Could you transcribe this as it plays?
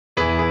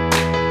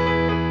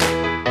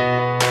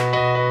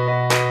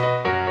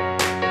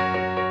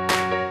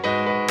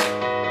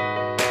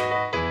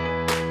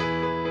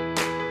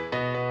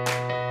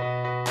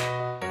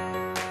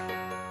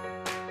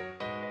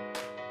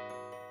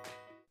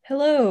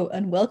Hello,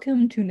 and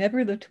welcome to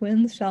Never the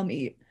Twins Shall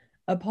Meet,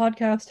 a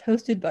podcast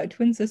hosted by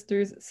twin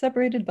sisters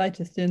separated by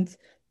distance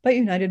but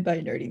united by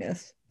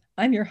nerdiness.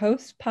 I'm your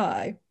host,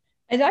 Pi.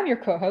 And I'm your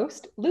co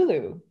host,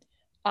 Lulu.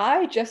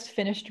 I just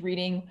finished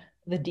reading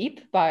The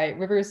Deep by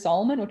Rivers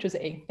Solomon, which is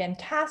a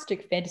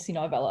fantastic fantasy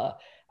novella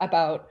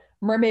about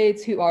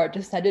mermaids who are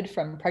descended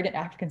from pregnant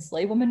African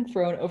slave women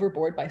thrown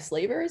overboard by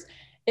slavers.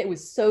 It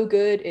was so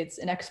good. It's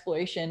an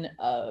exploration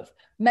of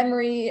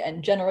memory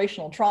and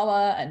generational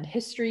trauma and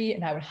history,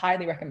 and I would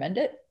highly recommend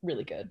it.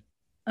 Really good.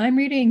 I'm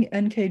reading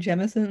N.K.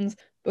 Jemison's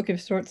book of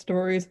short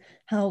stories,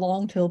 How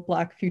Long Till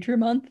Black Future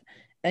Month.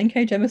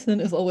 N.K.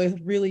 Jemison is always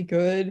really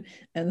good,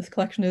 and this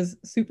collection is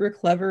super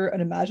clever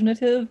and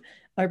imaginative.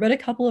 I read a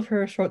couple of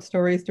her short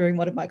stories during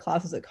one of my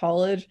classes at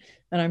college,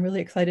 and I'm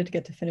really excited to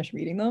get to finish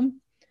reading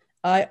them.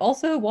 I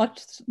also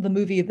watched the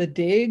movie The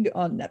Dig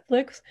on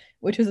Netflix,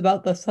 which is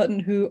about the Sutton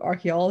Hoo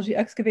archaeology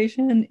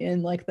excavation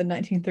in like the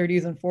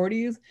 1930s and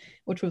 40s,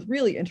 which was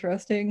really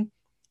interesting.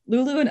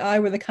 Lulu and I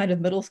were the kind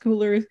of middle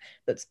schoolers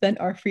that spent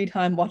our free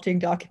time watching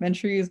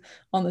documentaries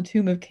on the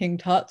tomb of King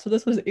Tut, so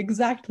this was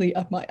exactly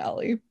up my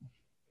alley.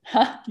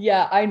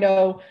 Yeah, I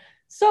know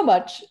so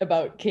much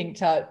about King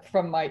Tut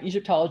from my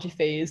Egyptology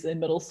phase in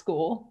middle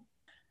school.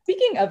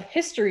 Speaking of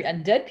history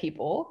and dead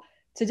people,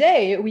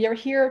 today we are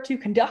here to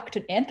conduct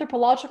an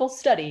anthropological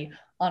study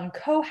on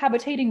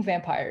cohabitating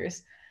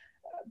vampires.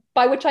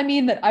 By which I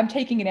mean that I'm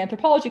taking an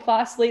anthropology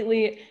class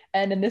lately,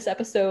 and in this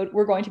episode,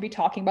 we're going to be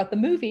talking about the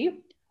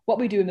movie, What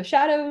We Do in the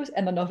Shadows,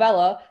 and the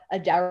novella, A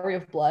Dowry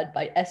of Blood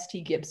by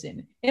S.T.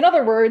 Gibson. In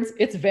other words,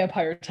 it's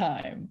vampire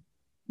time.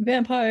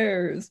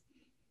 Vampires!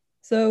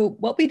 So,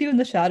 What We Do in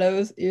the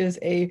Shadows is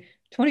a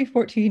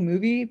 2014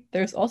 movie.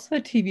 There's also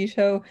a TV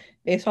show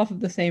based off of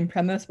the same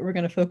premise, but we're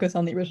going to focus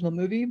on the original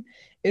movie.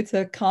 It's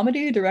a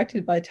comedy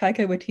directed by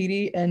Taika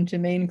Waititi and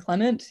Jermaine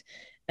Clement,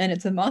 and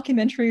it's a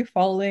mockumentary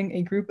following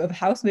a group of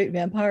housemate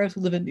vampires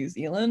who live in New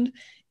Zealand.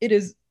 It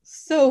is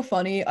so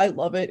funny. I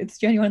love it. It's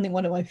genuinely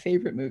one of my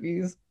favorite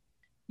movies.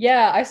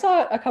 Yeah, I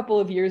saw it a couple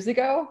of years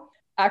ago,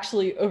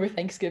 actually over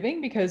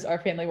Thanksgiving, because our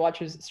family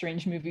watches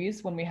strange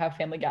movies when we have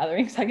family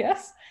gatherings, I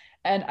guess.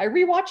 And I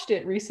rewatched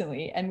it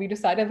recently, and we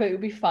decided that it would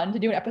be fun to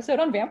do an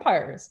episode on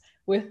vampires,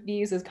 with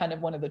these as kind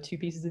of one of the two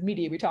pieces of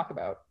media we talk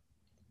about.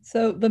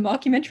 So the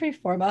mockumentary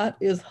format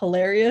is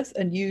hilarious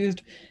and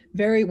used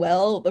very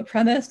well. The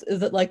premise is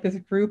that like this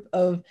group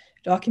of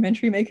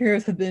documentary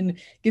makers have been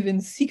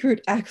given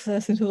secret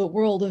access into the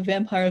world of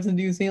vampires in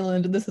New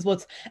Zealand, and this is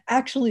what's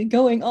actually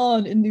going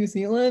on in New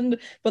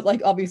Zealand. But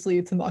like obviously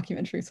it's a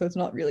mockumentary, so it's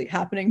not really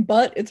happening,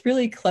 but it's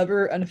really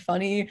clever and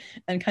funny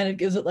and kind of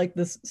gives it like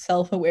this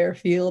self-aware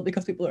feel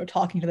because people are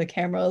talking to the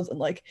cameras and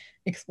like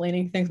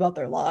explaining things about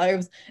their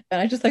lives. And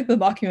I just think the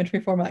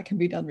mockumentary format can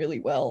be done really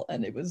well,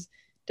 and it was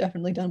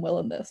definitely done well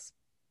in this.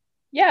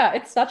 Yeah,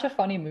 it's such a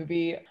funny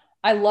movie.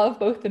 I love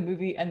both the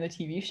movie and the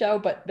TV show,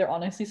 but they're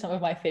honestly some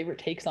of my favorite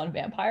takes on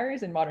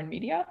vampires in modern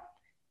media.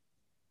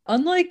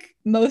 Unlike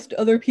most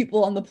other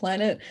people on the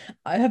planet,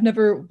 I have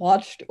never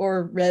watched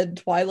or read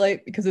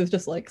Twilight because it was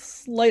just like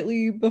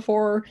slightly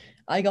before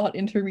I got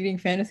into reading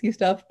fantasy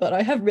stuff, but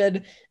I have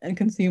read and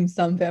consumed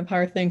some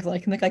vampire things. And I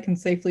can think I can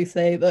safely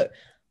say that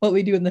What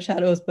We Do in the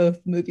Shadows,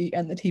 both the movie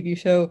and the TV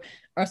show,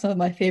 are some of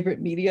my favorite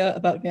media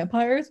about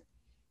vampires.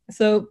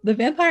 So the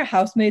vampire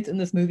housemates in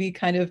this movie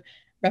kind of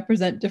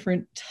represent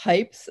different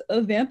types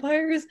of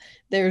vampires.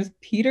 There's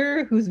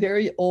Peter, who's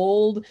very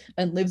old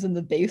and lives in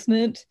the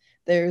basement.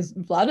 There's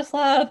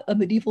Vladislav, a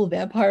medieval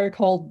vampire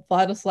called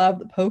Vladislav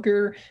the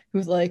Poker,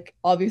 who's like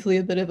obviously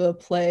a bit of a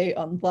play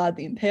on Vlad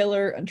the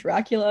Impaler and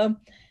Dracula.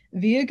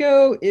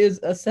 Viago is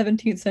a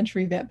 17th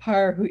century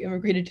vampire who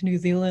immigrated to New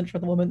Zealand for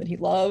the woman that he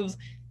loves.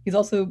 He's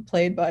also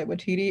played by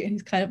Watiti, and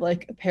he's kind of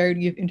like a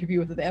parody of Interview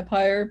with a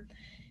Vampire.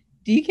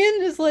 Deacon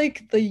is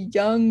like the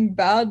young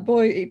bad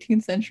boy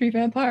 18th century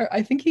vampire.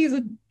 I think he's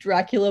a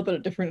Dracula, but a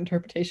different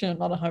interpretation. I'm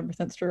not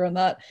 100% sure on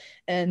that.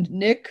 And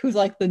Nick, who's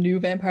like the new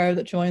vampire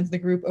that joins the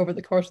group over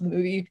the course of the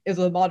movie, is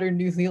a modern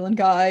New Zealand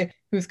guy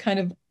who's kind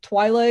of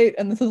Twilight.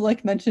 And this is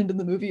like mentioned in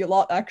the movie a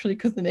lot, actually,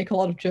 because they make a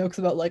lot of jokes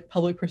about like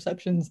public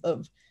perceptions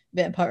of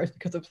vampires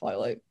because of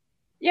Twilight.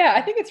 Yeah,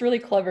 I think it's really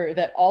clever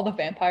that all the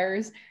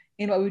vampires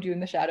in What We Do in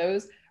the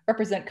Shadows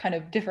represent kind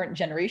of different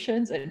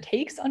generations and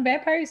takes on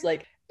vampires.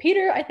 Like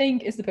Peter, I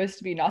think, is supposed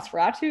to be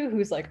Nosferatu,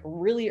 who's like a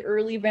really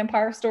early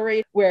vampire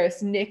story,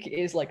 whereas Nick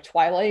is like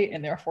Twilight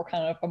and therefore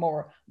kind of a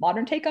more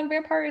modern take on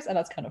vampires, and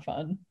that's kind of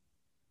fun.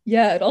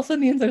 Yeah, it also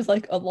means there's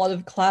like a lot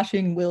of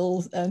clashing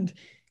wills and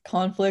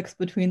conflicts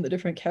between the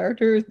different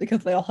characters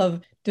because they all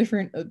have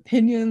different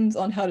opinions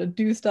on how to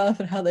do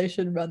stuff and how they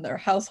should run their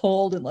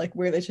household and like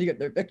where they should get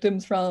their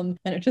victims from.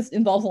 And it just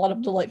involves a lot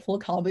of delightful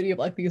comedy of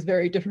like these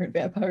very different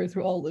vampires who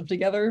all live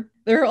together.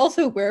 There are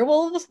also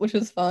werewolves, which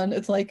is fun.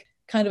 It's like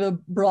kind of a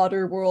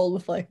broader world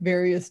with like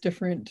various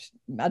different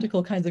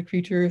magical kinds of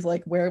creatures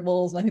like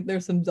werewolves. And I think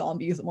there's some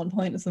zombies at one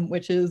point and some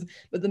witches,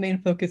 but the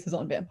main focus is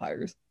on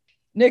vampires.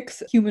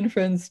 Nick's human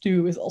friend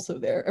Stu is also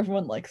there.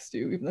 Everyone likes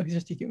Stu, even though he's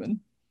just a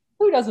human.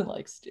 Who doesn't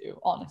like Stu,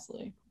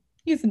 honestly?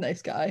 He's a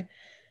nice guy.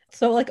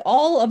 So like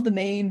all of the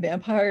main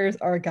vampires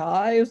are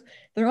guys.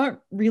 There aren't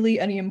really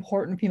any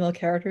important female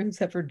characters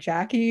except for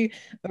Jackie,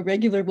 a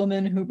regular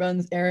woman who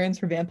runs errands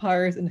for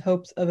vampires in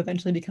hopes of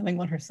eventually becoming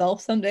one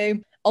herself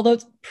someday. Although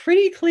it's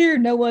pretty clear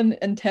no one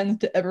intends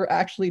to ever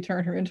actually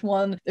turn her into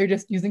one. They're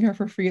just using her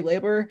for free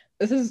labor.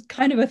 This is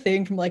kind of a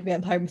thing from like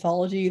vampire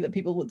mythology that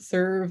people would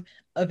serve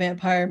a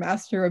vampire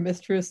master or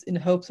mistress in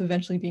hopes of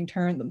eventually being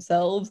turned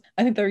themselves.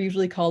 I think they're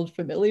usually called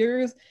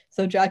familiars.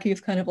 So Jackie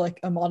is kind of like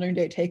a modern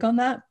day take on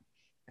that.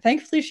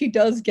 Thankfully, she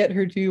does get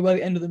her due by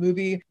the end of the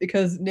movie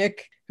because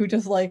Nick, who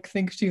just like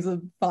thinks she's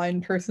a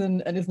fine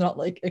person and is not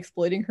like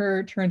exploiting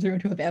her, turns her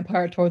into a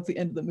vampire towards the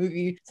end of the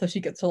movie. So she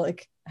gets to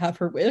like have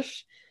her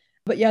wish.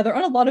 But yeah, there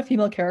aren't a lot of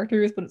female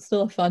characters, but it's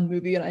still a fun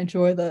movie and I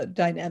enjoy the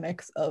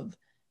dynamics of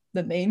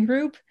the main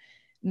group.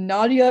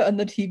 Nadia and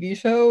the TV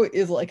show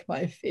is like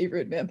my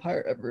favorite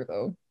vampire ever,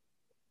 though.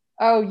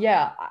 Oh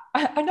yeah,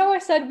 I know I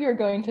said we were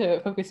going to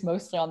focus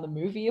mostly on the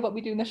movie, what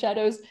we do in the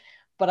shadows,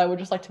 but I would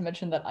just like to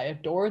mention that I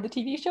adore the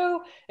TV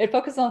show. It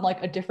focuses on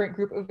like a different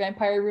group of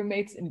vampire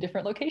roommates in a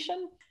different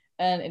location,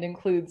 and it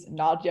includes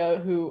Nadia,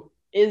 who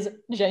is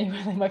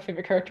genuinely my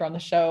favorite character on the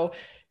show.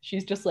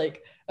 She's just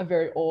like a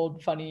very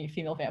old, funny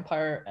female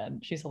vampire,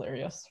 and she's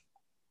hilarious.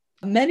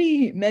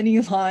 Many, many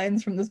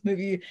lines from this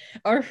movie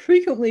are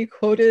frequently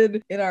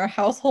quoted in our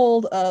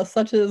household,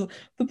 such as,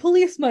 the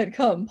police might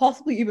come,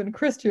 possibly even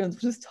Christians,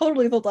 which is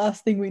totally the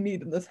last thing we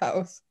need in this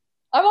house.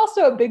 I'm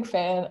also a big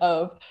fan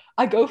of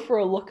I go for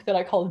a look that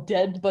I call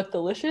dead but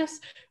delicious,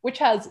 which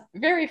has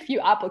very few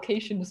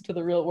applications to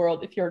the real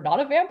world if you're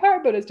not a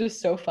vampire, but it's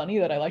just so funny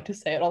that I like to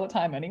say it all the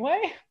time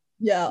anyway.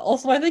 Yeah,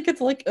 also, I think it's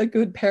like a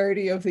good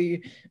parody of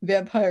the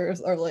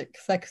vampires are like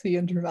sexy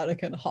and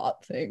dramatic and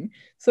hot thing.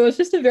 So it's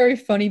just a very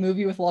funny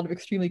movie with a lot of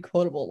extremely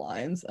quotable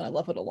lines, and I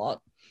love it a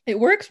lot. It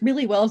works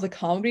really well as a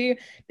comedy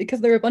because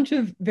there are a bunch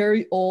of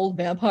very old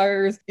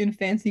vampires in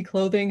fancy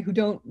clothing who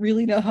don't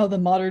really know how the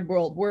modern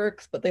world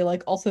works, but they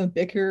like also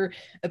bicker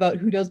about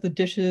who does the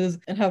dishes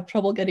and have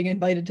trouble getting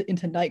invited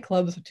into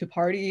nightclubs to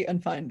party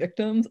and find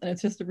victims. And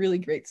it's just a really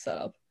great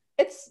setup.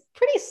 It's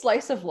pretty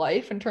slice of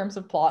life in terms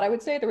of plot, I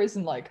would say. There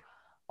isn't like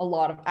a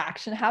lot of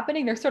action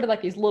happening. There's sort of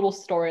like these little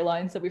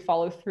storylines that we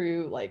follow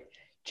through, like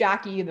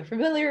Jackie, the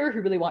familiar, who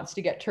really wants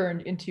to get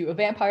turned into a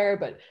vampire,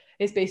 but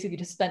is basically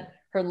just spent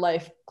her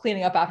life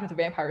cleaning up after the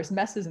vampire's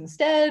messes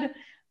instead.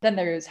 Then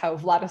there's how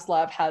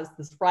Vladislav has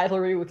this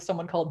rivalry with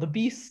someone called the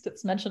Beast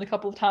that's mentioned a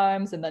couple of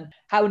times. And then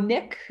how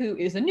Nick, who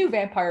is a new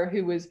vampire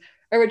who was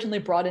originally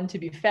brought in to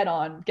be fed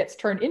on, gets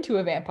turned into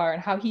a vampire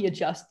and how he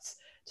adjusts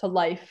to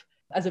life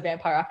as a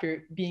vampire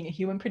after being a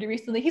human pretty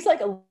recently. He's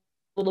like a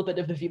little bit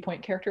of the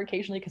viewpoint character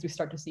occasionally because we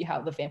start to see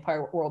how the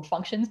vampire world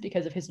functions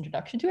because of his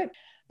introduction to it.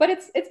 But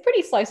it's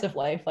pretty slice of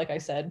life, like I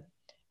said.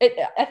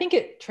 I think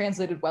it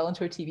translated well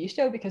into a TV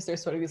show because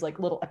there's sort of these like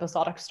little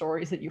episodic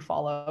stories that you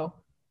follow.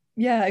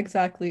 Yeah,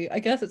 exactly. I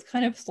guess it's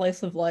kind of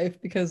slice of life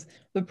because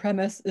the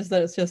premise is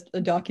that it's just a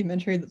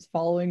documentary that's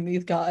following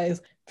these guys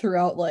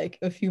throughout like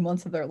a few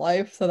months of their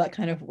life. So that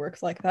kind of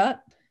works like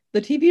that.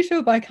 The TV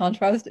show, by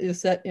contrast, is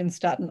set in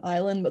Staten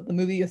Island, but the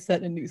movie is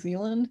set in New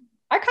Zealand.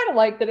 I kind of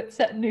like that it's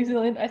set in New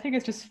Zealand. I think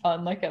it's just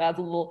fun. Like it adds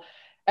a little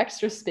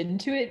extra spin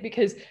to it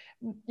because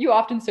you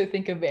often so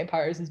think of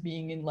vampires as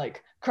being in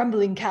like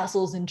crumbling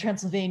castles in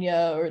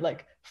Transylvania or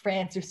like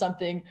France or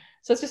something.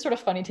 So it's just sort of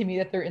funny to me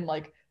that they're in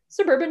like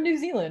suburban New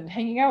Zealand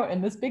hanging out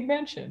in this big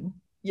mansion.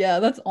 Yeah,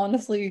 that's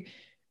honestly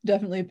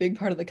definitely a big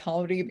part of the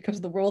comedy because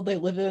the world they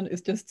live in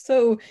is just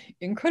so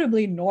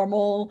incredibly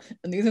normal.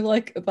 And these are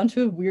like a bunch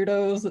of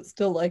weirdos that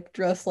still like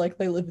dress like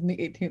they live in the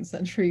 18th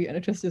century. And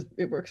it just is,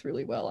 it works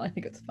really well. I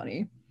think it's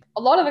funny.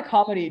 A lot of the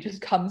comedy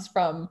just comes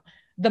from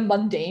the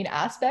mundane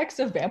aspects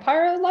of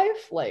vampire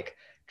life, like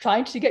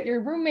trying to get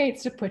your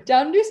roommates to put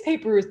down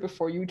newspapers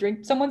before you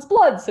drink someone's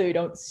blood so you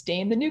don't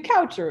stain the new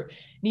couch, or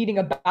needing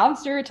a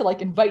bouncer to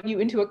like invite you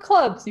into a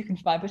club so you can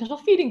find potential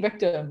feeding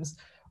victims,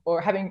 or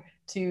having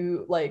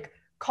to like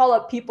call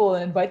up people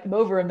and invite them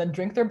over and then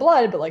drink their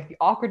blood, but like the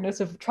awkwardness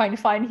of trying to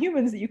find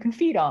humans that you can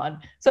feed on.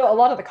 So a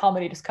lot of the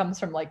comedy just comes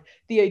from like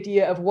the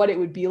idea of what it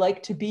would be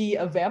like to be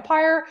a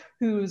vampire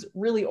who's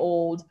really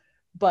old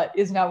but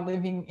is now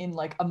living in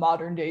like a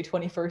modern day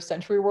 21st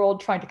century world,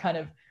 trying to kind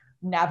of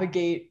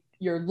navigate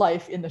your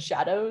life in the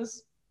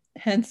shadows.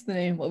 Hence the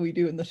name What We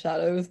Do in the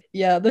Shadows.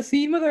 Yeah, the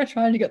scene where they're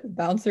trying to get the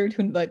bouncer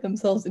to invite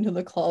themselves into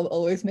the club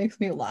always makes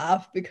me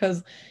laugh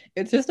because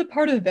it's just a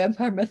part of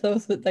vampire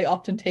mythos that they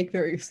often take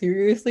very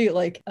seriously.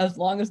 Like, as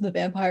long as the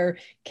vampire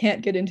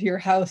can't get into your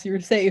house, you're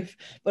safe.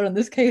 But in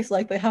this case,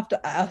 like, they have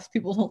to ask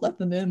people to let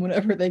them in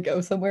whenever they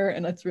go somewhere,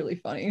 and that's really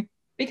funny.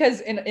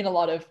 Because in a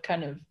lot of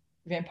kind of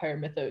vampire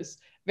mythos,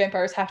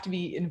 vampires have to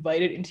be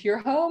invited into your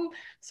home.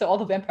 So all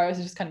the vampires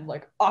are just kind of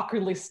like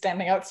awkwardly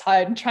standing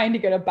outside and trying to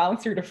get a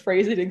bouncer to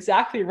phrase it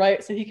exactly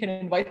right so he can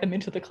invite them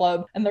into the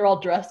club. And they're all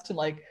dressed in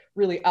like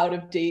really out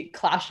of date,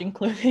 clashing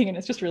clothing. And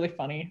it's just really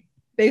funny.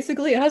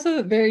 Basically, it has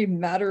a very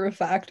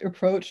matter-of-fact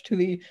approach to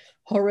the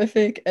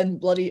horrific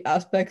and bloody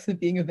aspects of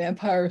being a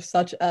vampire,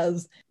 such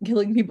as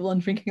killing people and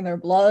drinking their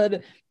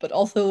blood, but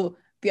also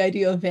the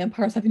idea of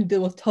vampires having to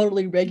deal with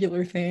totally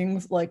regular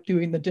things like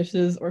doing the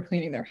dishes or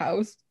cleaning their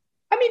house.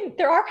 I mean,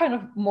 there are kind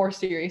of more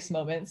serious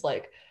moments,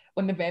 like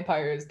when the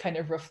vampires kind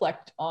of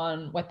reflect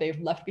on what they've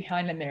left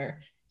behind in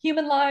their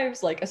human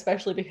lives, like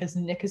especially because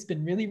Nick has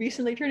been really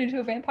recently turned into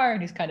a vampire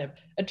and he's kind of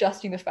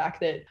adjusting the fact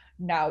that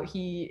now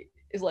he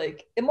is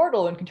like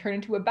immortal and can turn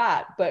into a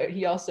bat, but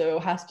he also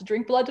has to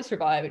drink blood to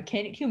survive and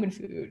can't eat human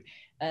food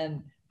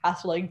and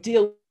has to like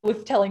deal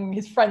with telling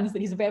his friends that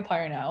he's a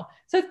vampire now.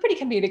 So it's pretty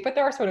comedic, but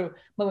there are sort of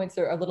moments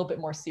that are a little bit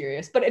more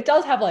serious. But it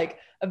does have like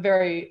a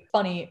very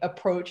funny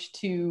approach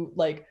to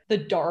like the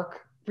dark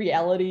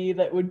reality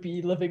that would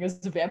be living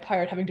as a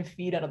vampire and having to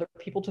feed on other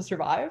people to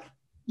survive.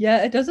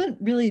 Yeah, it doesn't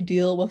really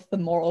deal with the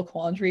moral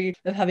quandary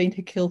of having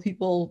to kill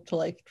people to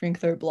like drink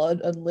their blood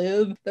and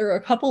live. There are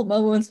a couple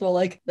moments where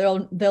like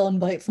they'll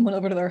invite someone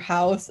over to their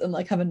house and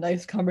like have a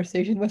nice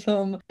conversation with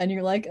them, and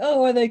you're like,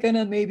 oh, are they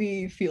gonna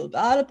maybe feel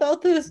bad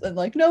about this? And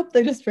like, nope,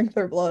 they just drink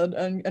their blood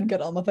and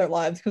get on with their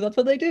lives because that's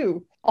what they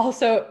do.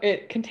 Also,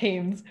 it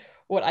contains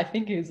what I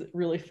think is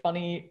really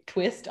funny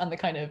twist on the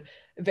kind of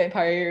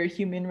vampire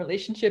human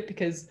relationship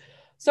because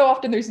so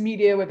often there's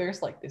media where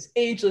there's like this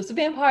ageless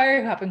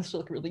vampire who happens to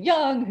look really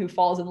young, who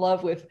falls in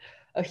love with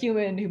a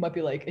human who might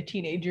be like a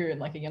teenager in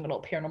like a young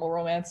adult paranormal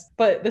romance.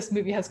 But this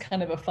movie has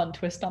kind of a fun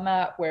twist on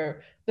that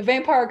where the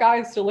vampire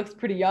guy still looks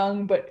pretty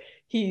young, but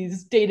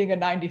he's dating a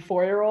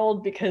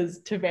 94-year-old because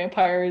to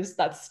vampires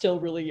that's still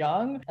really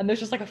young. And there's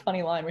just like a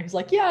funny line where he's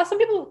like, yeah, some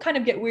people kind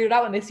of get weirded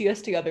out when they see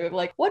us together. They're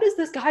like, what is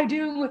this guy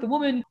doing with a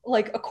woman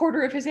like a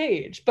quarter of his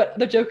age? But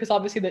the joke is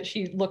obviously that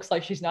she looks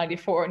like she's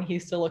 94 and he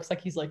still looks like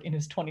he's like in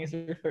his 20s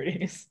or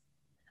 30s.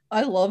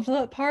 I loved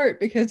that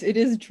part because it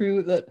is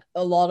true that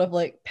a lot of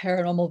like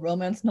paranormal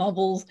romance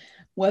novels,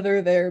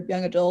 whether they're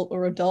young adult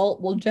or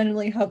adult, will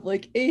generally have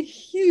like a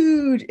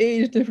huge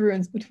age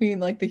difference between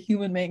like the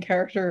human main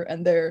character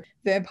and their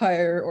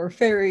vampire or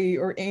fairy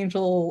or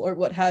angel or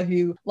what have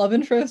you love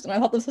interest. And I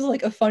thought this was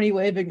like a funny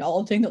way of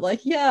acknowledging that,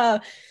 like, yeah,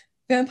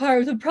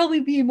 vampires would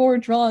probably be more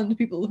drawn to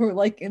people who are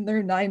like in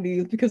their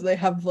 90s because they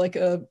have like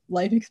a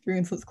life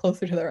experience that's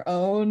closer to their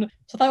own.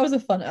 So that was a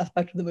fun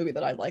aspect of the movie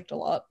that I liked a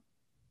lot.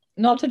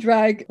 Not to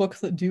drag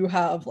books that do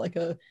have like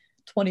a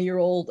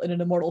 20-year-old and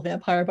an immortal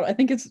vampire, but I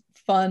think it's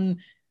fun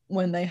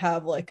when they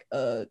have like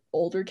a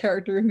older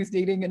character who's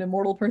dating an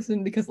immortal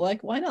person because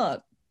like why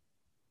not?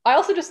 I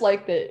also just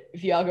like that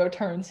Viago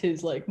turns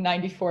his like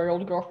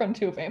 94-year-old girlfriend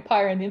to a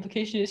vampire, and the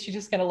implication is she's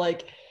just gonna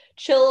like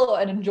chill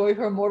and enjoy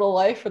her mortal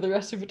life for the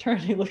rest of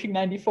eternity, looking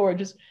 94,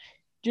 just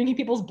drinking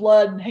people's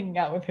blood and hanging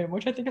out with him,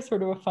 which I think is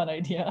sort of a fun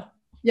idea.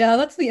 Yeah,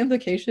 that's the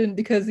implication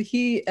because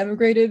he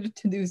emigrated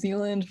to New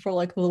Zealand for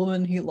like the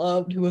woman he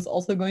loved who was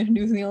also going to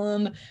New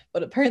Zealand,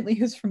 but apparently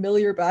his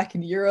familiar back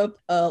in Europe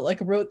like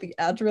wrote the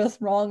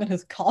address wrong in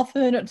his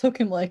coffin. It took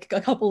him like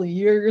a couple of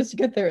years to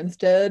get there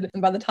instead,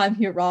 and by the time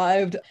he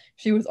arrived,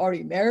 she was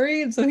already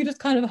married, so he just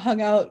kind of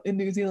hung out in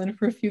New Zealand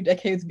for a few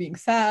decades being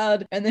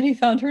sad, and then he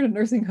found her in a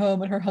nursing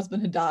home and her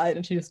husband had died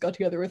and she just got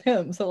together with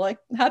him. So like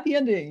happy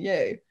ending,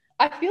 yay.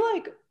 I feel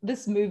like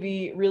this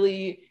movie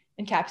really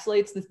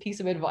encapsulates this piece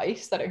of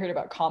advice that I heard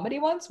about comedy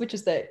once, which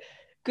is that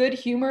good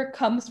humor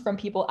comes from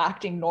people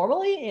acting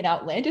normally in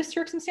outlandish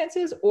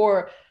circumstances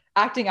or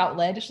acting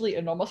outlandishly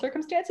in normal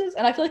circumstances.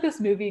 And I feel like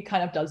this movie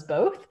kind of does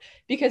both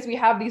because we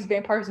have these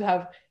vampires who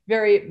have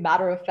very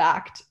matter of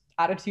fact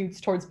attitudes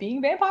towards being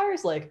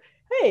vampires, like,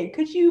 hey,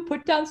 could you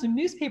put down some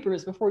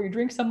newspapers before you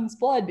drink someone's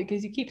blood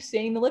because you keep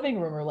staying in the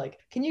living room? Or like,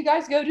 can you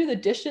guys go do the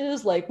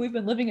dishes? Like, we've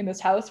been living in this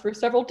house for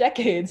several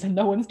decades and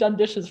no one's done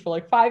dishes for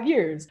like 5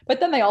 years. But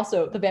then they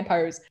also, the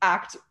vampires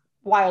act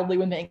wildly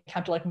when they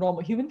encounter like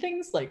normal human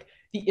things like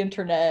the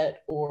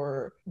internet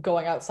or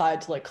going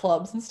outside to like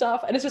clubs and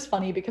stuff. And it's just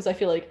funny because I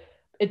feel like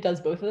it does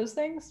both of those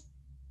things.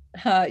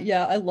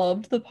 Yeah, I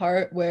loved the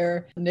part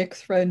where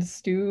Nick's friend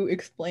Stu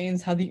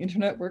explains how the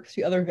internet works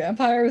to other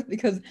vampires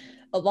because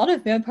a lot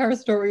of vampire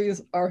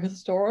stories are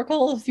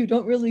historical, so you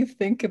don't really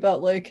think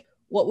about like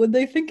what would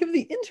they think of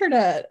the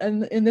internet?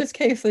 And in this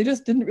case, they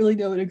just didn't really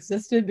know it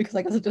existed because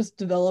I guess it just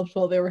developed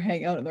while they were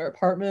hanging out in their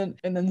apartment.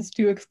 And then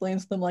Stu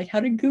explains to them like how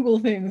to Google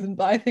things and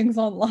buy things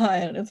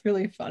online. And it's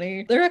really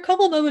funny. There are a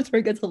couple moments where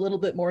it gets a little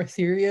bit more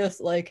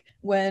serious, like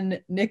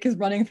when Nick is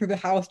running through the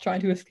house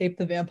trying to escape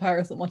the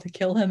vampires that want to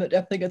kill him. It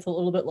definitely gets a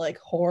little bit like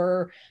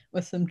horror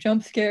with some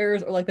jump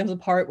scares, or like there's a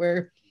part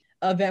where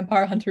a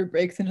vampire hunter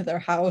breaks into their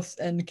house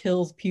and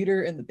kills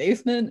Peter in the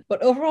basement.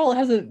 But overall, it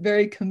has a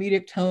very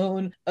comedic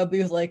tone of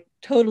these like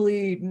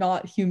totally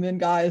not human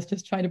guys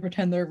just trying to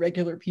pretend they're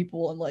regular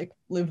people and like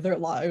live their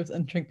lives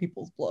and drink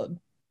people's blood.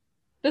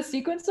 The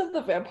sequence of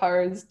the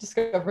vampires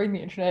discovering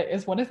the internet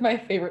is one of my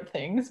favorite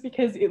things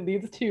because it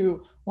leads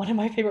to one of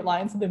my favorite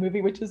lines in the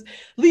movie, which is,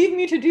 leave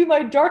me to do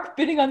my dark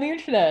bidding on the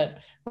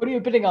internet. What are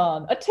you bidding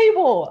on? A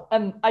table.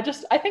 And I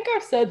think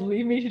I've said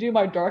leave me to do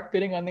my dark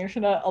bidding on the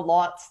internet a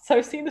lot since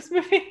I've seen this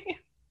movie.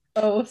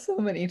 Oh, so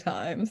many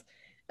times.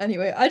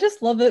 Anyway, I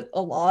just love it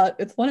a lot.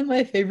 It's one of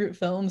my favorite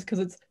films because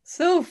it's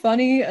so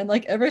funny, and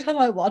like every time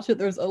I watch it,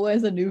 there's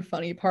always a new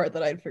funny part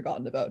that I'd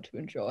forgotten about to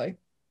enjoy.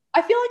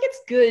 I feel like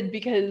it's good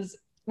because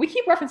We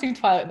keep referencing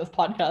Twilight in this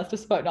podcast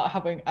despite not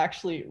having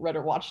actually read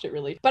or watched it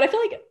really. But I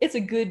feel like it's a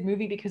good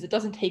movie because it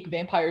doesn't take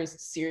vampires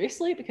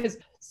seriously, because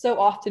so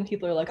often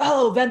people are like,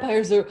 oh,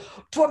 vampires are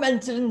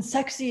tormented and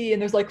sexy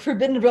and there's like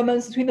forbidden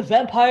romance between the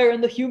vampire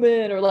and the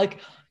human, or like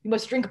you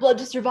must drink blood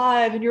to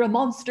survive and you're a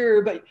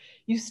monster, but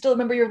you still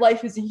remember your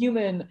life as a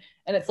human,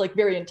 and it's like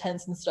very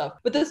intense and stuff.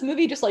 But this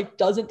movie just like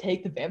doesn't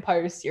take the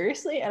vampires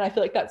seriously, and I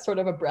feel like that's sort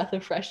of a breath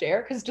of fresh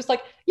air, because it's just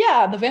like,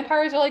 yeah, the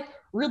vampires are like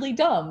really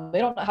dumb. They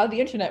don't know how the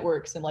internet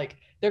works, and like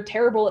they're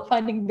terrible at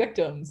finding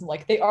victims, and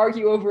like they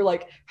argue over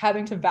like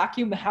having to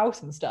vacuum the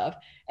house and stuff.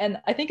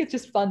 And I think it's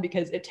just fun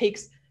because it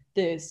takes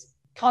this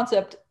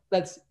concept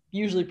that's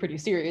usually pretty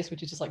serious,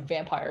 which is just like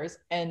vampires,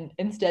 and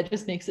instead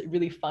just makes it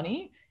really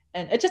funny.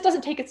 And it just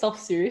doesn't take itself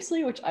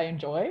seriously, which I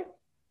enjoy.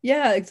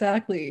 Yeah,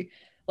 exactly.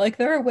 Like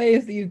there are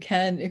ways that you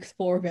can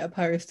explore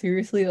vampires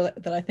seriously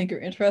that I think are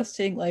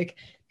interesting, like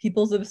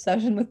people's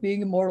obsession with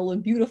being immortal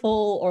and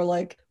beautiful, or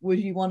like would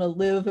you want to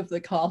live if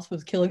the cost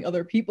was killing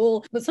other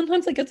people? But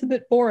sometimes it gets a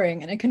bit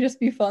boring and it can just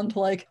be fun to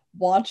like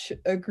watch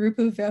a group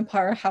of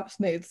vampire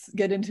housemates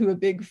get into a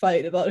big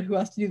fight about who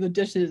has to do the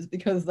dishes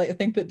because they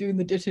think that doing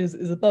the dishes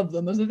is above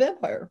them as a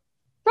vampire.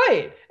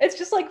 Right. It's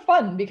just like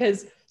fun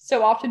because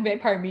so often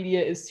vampire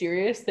media is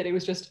serious that it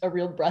was just a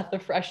real breath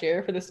of fresh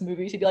air for this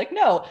movie to be like,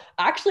 no,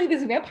 actually,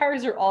 these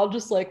vampires are all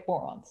just like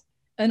morons.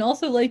 And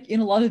also, like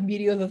in a lot of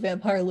media, the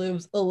vampire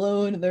lives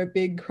alone in their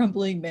big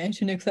crumbling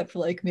mansion, except for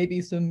like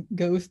maybe some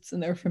ghosts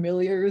and their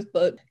familiars.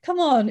 But come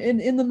on,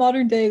 in the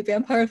modern day,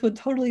 vampires would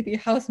totally be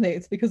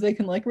housemates because they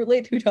can like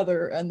relate to each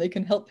other and they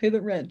can help pay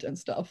the rent and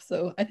stuff.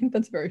 So I think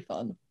that's very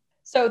fun.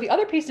 So the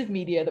other piece of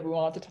media that we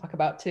wanted to talk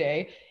about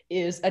today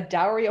is A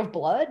Dowry of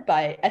Blood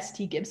by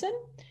S.T. Gibson.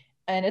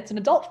 And it's an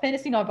adult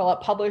fantasy novella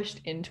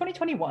published in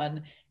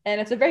 2021.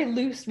 And it's a very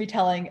loose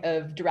retelling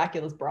of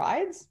Dracula's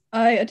Brides.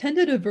 I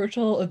attended a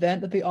virtual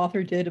event that the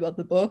author did about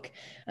the book,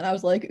 and I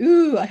was like,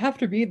 ooh, I have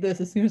to read this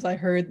as soon as I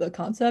heard the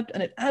concept,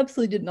 and it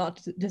absolutely did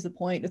not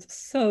disappoint. It's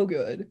so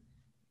good.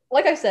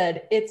 Like I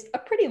said, it's a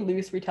pretty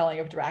loose retelling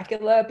of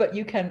Dracula, but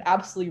you can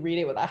absolutely read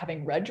it without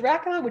having read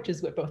Dracula, which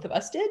is what both of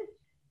us did.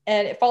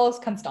 And it follows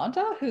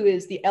Constanta, who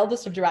is the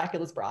eldest of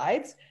Dracula's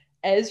brides,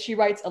 as she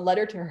writes a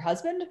letter to her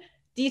husband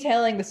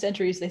detailing the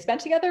centuries they spent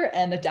together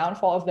and the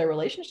downfall of their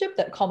relationship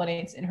that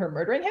culminates in her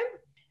murdering him.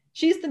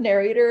 She's the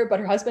narrator, but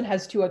her husband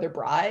has two other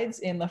brides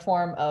in the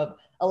form of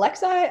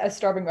Alexei, a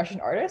starving Russian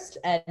artist,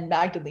 and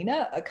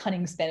Magdalena, a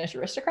cunning Spanish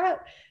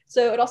aristocrat.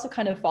 So it also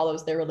kind of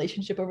follows their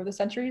relationship over the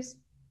centuries.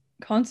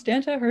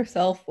 Constanta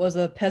herself was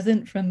a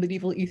peasant from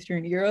medieval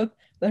Eastern Europe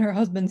that her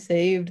husband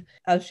saved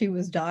as she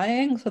was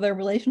dying. So their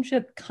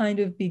relationship kind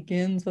of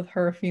begins with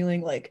her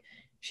feeling like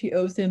she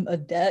owes him a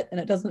debt, and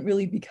it doesn't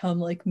really become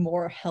like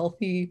more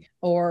healthy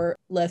or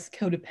less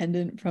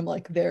codependent from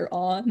like there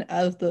on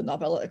as the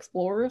novella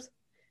explores.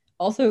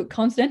 Also,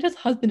 Constanta's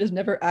husband is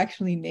never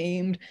actually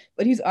named,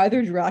 but he's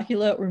either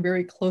Dracula or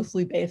very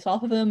closely based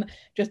off of him,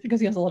 just because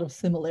he has a lot of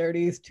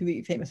similarities to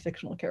the famous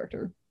fictional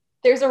character.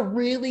 There's a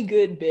really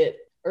good bit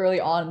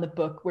early on in the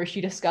book where she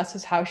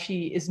discusses how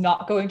she is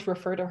not going to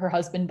refer to her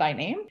husband by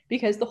name,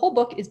 because the whole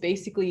book is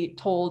basically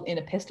told in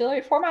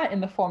epistolary format in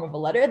the form of a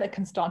letter that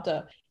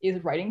Constanta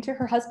is writing to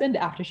her husband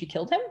after she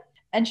killed him.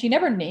 And she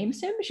never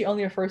names him. She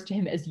only refers to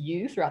him as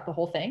you throughout the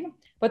whole thing.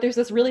 But there's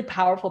this really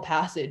powerful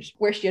passage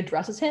where she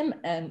addresses him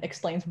and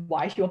explains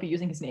why she won't be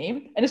using his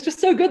name. And it's just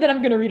so good that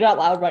I'm going to read it out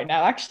loud right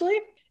now, actually.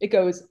 It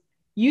goes,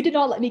 "You did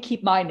not let me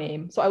keep my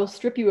name, so I will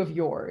strip you of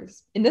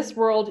yours. In this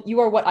world,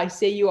 you are what I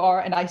say you are,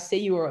 and I say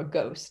you are a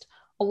ghost,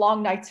 a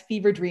long night's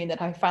fever dream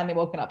that I've finally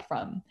woken up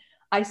from.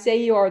 I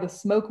say you are the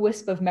smoke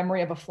wisp of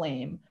memory of a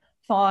flame,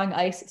 thawing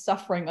ice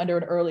suffering under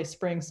an early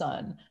spring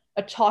sun,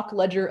 a chalk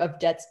ledger of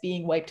debts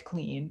being wiped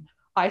clean.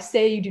 I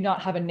say you do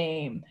not have a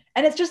name."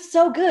 And it's just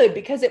so good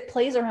because it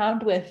plays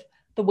around with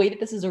the way that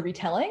this is a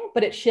retelling,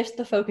 but it shifts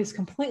the focus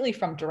completely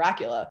from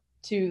Dracula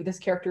to this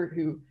character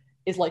who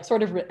is like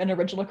sort of an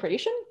original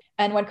creation.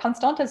 And when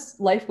Constanta's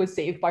life was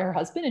saved by her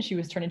husband and she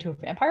was turned into a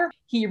vampire,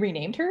 he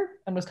renamed her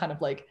and was kind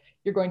of like,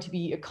 "You're going to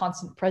be a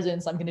constant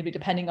presence. I'm going to be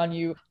depending on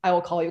you. I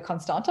will call you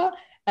Constanta."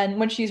 And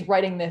when she's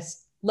writing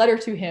this letter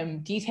to him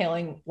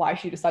detailing why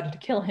she decided to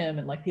kill him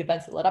and like the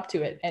events that led up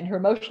to it and her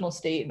emotional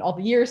state and all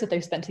the years that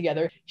they've spent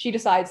together, she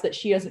decides that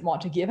she doesn't want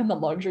to give him the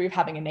luxury of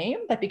having a name,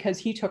 that because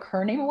he took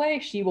her name away,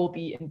 she will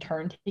be in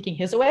turn taking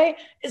his away.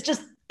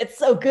 It's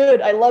so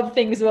good. I love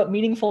things about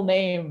meaningful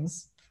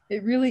names.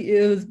 It really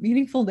is.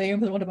 Meaningful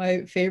names are one of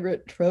my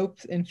favorite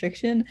tropes in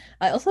fiction.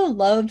 I also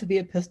loved the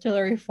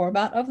epistolary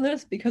format of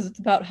this because it's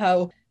about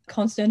how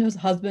Constanta's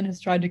husband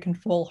has tried to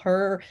control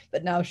her,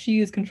 but now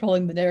she's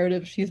controlling the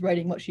narrative. She's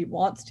writing what she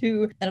wants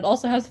to. And it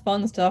also has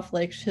fun stuff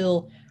like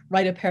she'll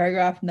write a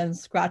paragraph and then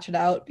scratch it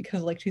out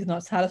because like she's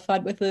not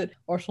satisfied with it,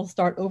 or she'll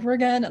start over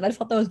again. And I just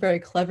thought that was very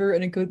clever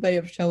and a good way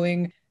of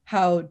showing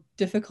how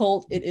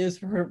difficult it is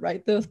for her to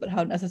write this, but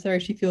how necessary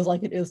she feels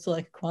like it is to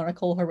like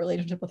chronicle her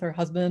relationship with her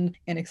husband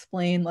and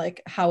explain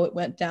like how it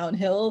went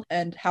downhill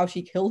and how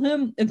she killed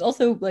him. It's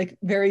also like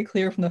very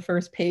clear from the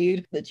first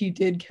page that she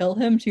did kill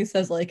him. She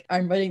says like,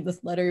 I'm writing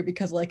this letter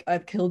because like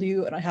I've killed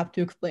you and I have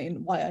to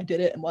explain why I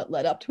did it and what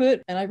led up to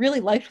it. And I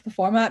really liked the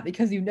format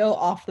because you know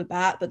off the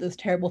bat that this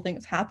terrible thing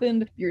has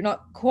happened. You're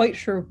not quite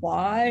sure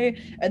why,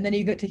 and then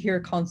you get to hear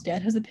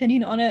Constanta's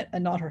opinion on it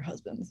and not her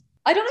husband's.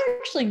 I don't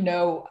actually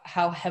know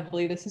how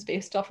heavily this is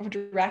based off of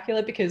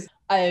Dracula because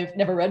I've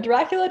never read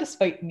Dracula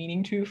despite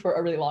meaning to for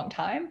a really long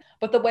time.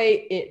 But the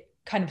way it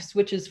kind of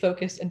switches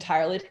focus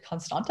entirely to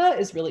Constanta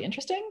is really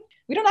interesting.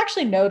 We don't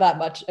actually know that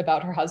much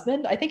about her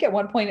husband. I think at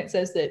one point it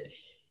says that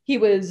he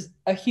was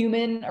a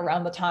human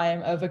around the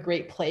time of a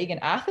great plague in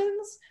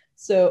Athens.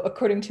 So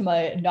according to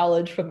my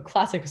knowledge from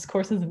classics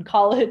courses in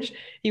college,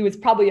 he was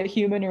probably a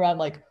human around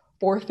like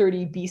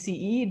 430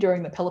 BCE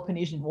during the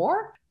Peloponnesian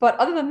War. But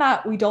other than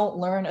that, we don't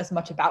learn as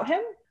much about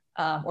him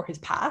or his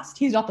past.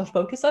 He's not the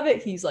focus of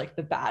it. He's like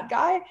the bad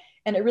guy.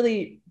 And it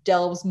really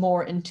delves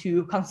more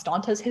into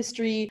Constanta's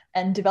history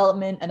and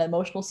development and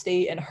emotional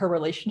state and her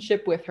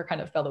relationship with her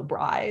kind of fellow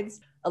brides,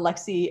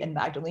 Alexei and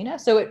Magdalena.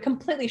 So it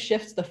completely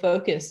shifts the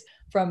focus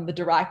from the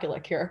Dracula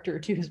character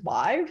to his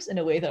wives in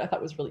a way that I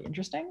thought was really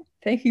interesting.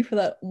 Thank you for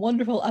that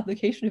wonderful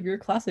application of your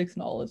classics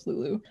knowledge,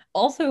 Lulu.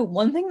 Also,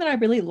 one thing that I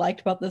really liked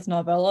about this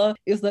novella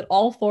is that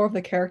all four of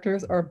the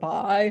characters are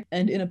bi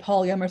and in a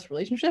polyamorous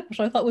relationship,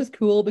 which I thought was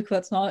cool because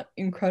that's not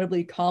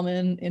incredibly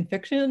common in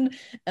fiction.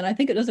 And I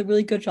think it does a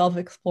really good job of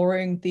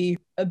exploring the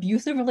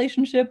abusive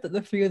relationship that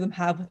the three of them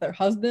have with their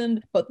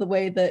husband, but the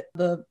way that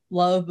the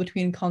love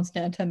between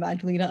Constanta,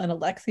 Magdalena, and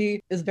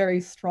Alexei is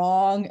very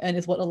strong and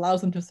is what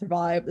allows them to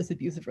survive this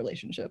abusive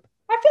relationship.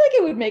 I feel like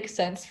it would make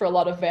sense for a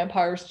lot of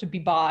vampires to be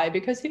bi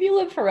because if you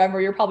live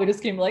forever, you're probably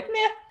just gonna be like,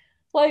 meh,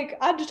 like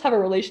I just have a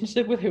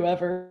relationship with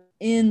whoever.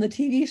 In the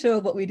TV show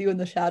What We Do in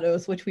the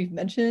Shadows, which we've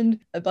mentioned,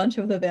 a bunch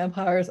of the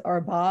vampires are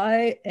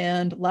bi,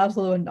 and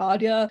Laszlo and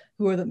Nadia,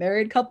 who are the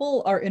married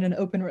couple, are in an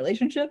open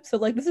relationship. So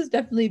like this is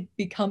definitely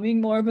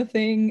becoming more of a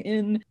thing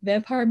in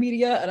vampire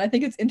media, and I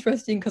think it's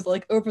interesting because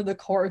like over the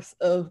course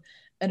of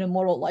an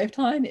immortal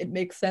lifetime, it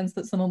makes sense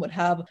that someone would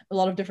have a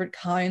lot of different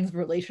kinds of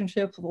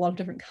relationships with a lot of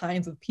different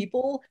kinds of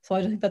people. So I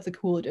just think that's a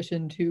cool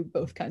addition to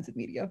both kinds of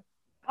media.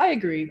 I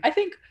agree. I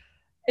think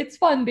it's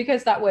fun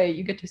because that way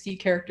you get to see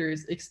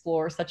characters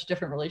explore such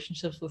different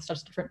relationships with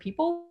such different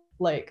people.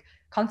 Like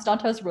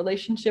Constanta's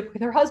relationship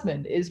with her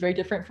husband is very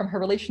different from her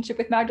relationship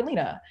with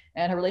Magdalena,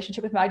 and her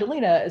relationship with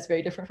Magdalena is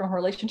very different from her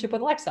relationship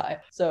with Alexei.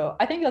 So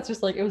I think that's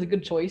just like it was a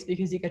good choice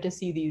because you get to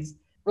see these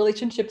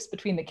relationships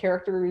between the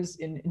characters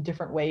in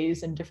different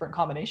ways and different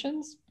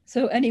combinations.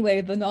 So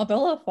anyway, the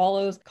novella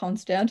follows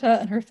Constanta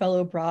and her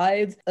fellow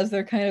brides as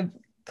they're kind of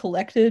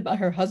collected by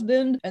her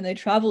husband, and they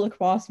travel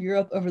across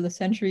Europe over the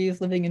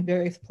centuries, living in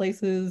various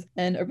places.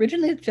 And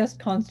originally it's just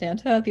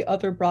Constanta, the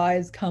other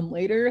brides come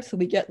later, so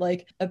we get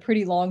like a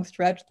pretty long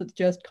stretch that's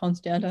just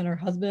Constanta and her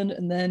husband,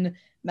 and then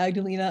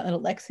Magdalena and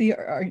Alexei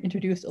are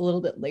introduced a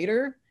little bit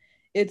later.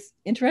 It's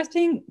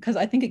interesting because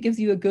I think it gives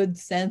you a good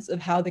sense of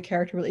how the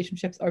character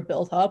relationships are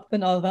built up. The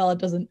novella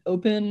doesn't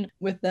open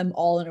with them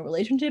all in a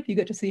relationship. You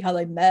get to see how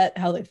they met,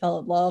 how they fell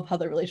in love, how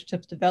their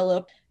relationships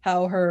developed,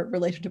 how her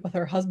relationship with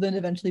her husband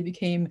eventually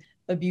became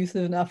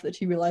abusive enough that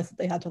she realized that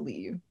they had to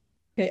leave.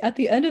 Okay, at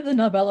the end of the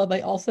novella,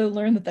 they also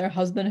learn that their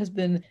husband has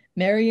been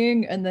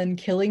marrying and then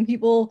killing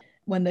people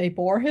when they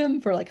bore him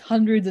for like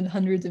hundreds and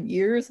hundreds of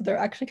years. They're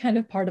actually kind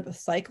of part of a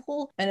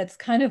cycle, and it's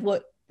kind of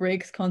what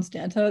breaks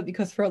Constanta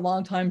because for a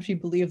long time she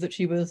believed that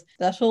she was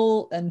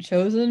special and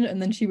chosen,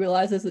 and then she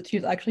realizes that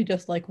she's actually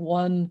just like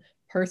one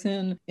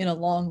person in a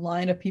long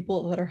line of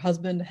people that her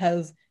husband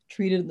has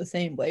treated in the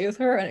same way as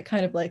her, and it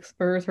kind of like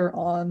spurs her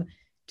on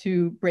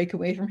to break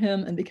away from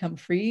him and become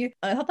free.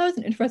 I thought that was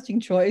an interesting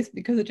choice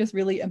because it just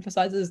really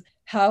emphasizes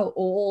how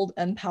old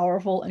and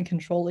powerful and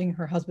controlling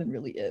her husband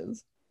really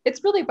is.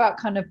 It's really about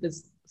kind of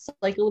this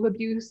cycle of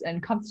abuse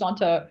and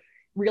Constanta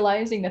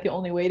realizing that the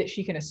only way that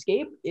she can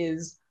escape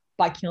is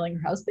by killing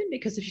her husband,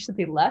 because if she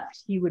simply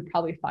left, he would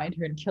probably find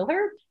her and kill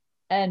her.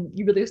 And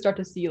you really start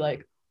to see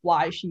like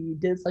why she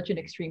did such an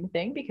extreme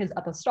thing, because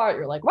at the start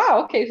you're like,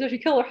 wow, okay, so she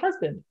killed her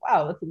husband.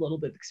 Wow, that's a little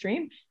bit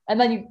extreme. And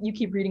then you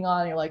keep reading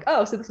on and you're like,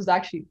 oh, so this was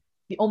actually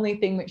the only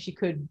thing that she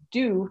could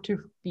do to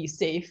be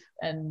safe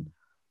and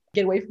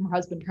get away from her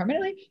husband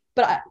permanently.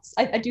 But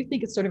I do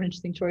think it's sort of an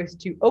interesting choice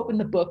to open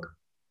the book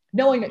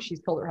knowing that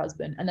she's killed her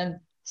husband and then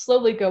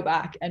slowly go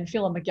back and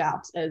fill in the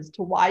gaps as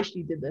to why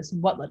she did this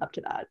and what led up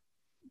to that.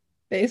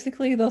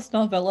 Basically, this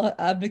novella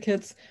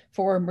advocates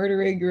for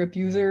murdering your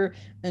abuser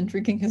and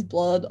drinking his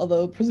blood,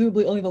 although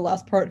presumably only the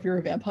last part if you're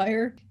a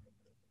vampire.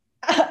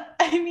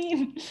 I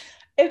mean,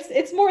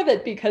 it's more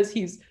that because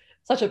he's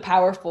such a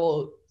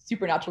powerful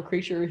supernatural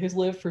creature who's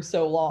lived for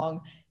so long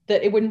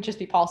that it wouldn't just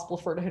be possible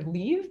for her to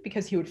leave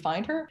because he would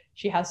find her.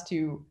 She has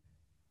to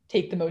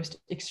take the most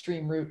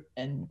extreme route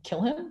and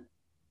kill him.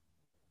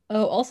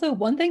 Oh, also,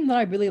 one thing that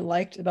I really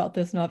liked about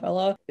this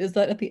novella is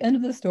that at the end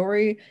of the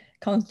story,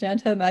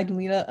 Constanta,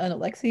 Magdalena, and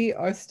Alexei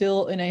are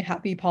still in a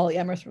happy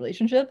polyamorous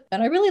relationship.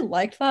 And I really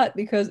liked that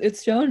because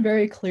it's shown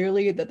very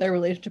clearly that their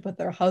relationship with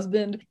their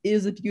husband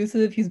is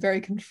abusive. He's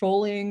very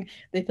controlling.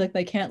 They feel like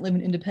they can't live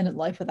an independent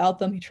life without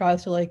them. He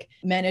tries to like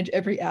manage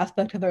every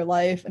aspect of their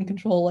life and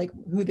control like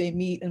who they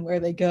meet and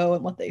where they go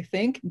and what they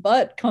think.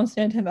 But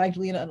Constanta,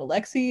 Magdalena, and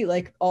Alexei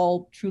like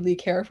all truly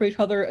care for each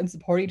other and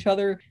support each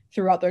other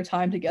throughout their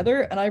time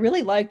together. And I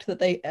really liked that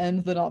they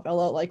end the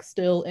novella like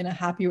still in a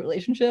happy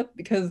relationship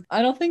because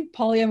I don't think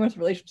polyamorous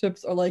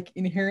relationships are like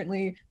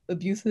inherently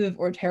abusive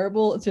or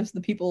terrible. It's just the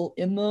people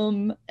in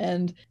them.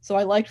 And so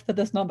I liked that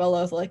this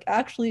novella is like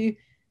actually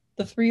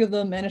the three of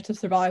them managed to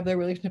survive their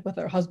relationship with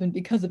their husband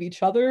because of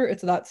each other.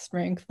 It's that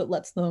strength that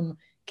lets them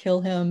kill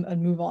him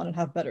and move on and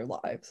have better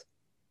lives.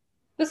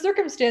 The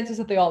circumstances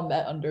that they all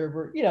met under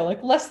were,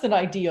 like less than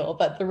ideal,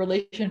 but the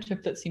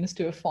relationship that seems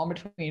to have formed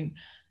between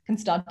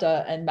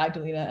Constanta and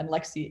Magdalena and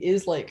Lexi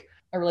is like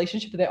a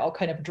relationship that they all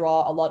kind of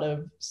draw a lot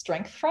of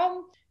strength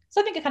from. So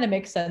I think it kind of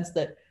makes sense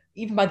that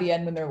even by the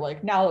end, when they're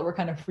like, now that we're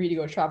kind of free to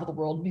go travel the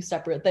world and be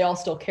separate, they all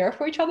still care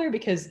for each other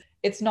because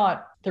it's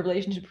not the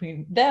relationship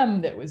between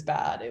them that was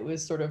bad. It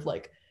was sort of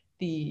like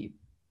the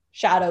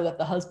shadow that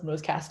the husband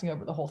was casting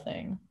over the whole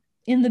thing.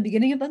 In the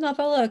beginning of the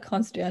novella,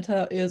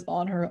 Constanta is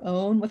on her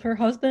own with her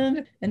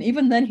husband, and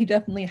even then, he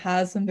definitely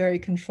has some very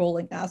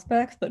controlling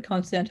aspects. But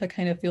Constanta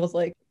kind of feels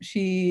like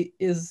she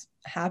is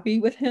happy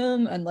with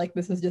him and like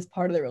this is just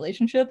part of the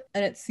relationship.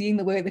 And it's seeing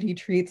the way that he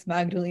treats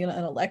Magdalena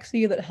and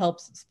Alexei that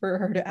helps spur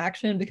her to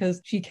action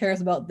because she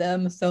cares about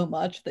them so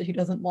much that she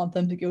doesn't want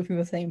them to go through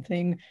the same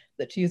thing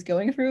that she's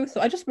going through. So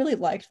I just really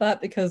liked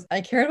that because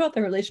I cared about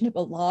their relationship a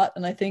lot.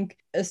 And I think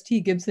S.T.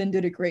 Gibson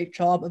did a great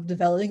job of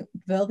developing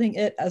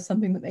it as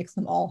something that makes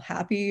them all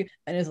happy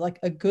and is like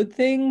a good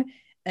thing.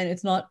 And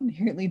it's not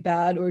inherently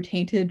bad or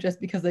tainted just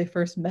because they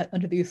first met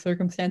under these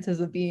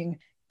circumstances of being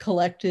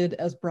collected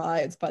as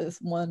brides by this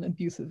one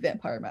abusive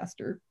vampire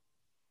master.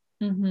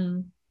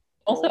 Mm-hmm.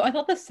 Also, I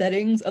thought the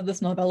settings of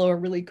this novella are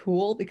really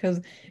cool because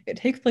it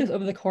takes place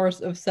over the course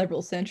of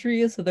several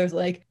centuries. So there's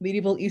like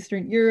medieval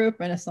Eastern Europe,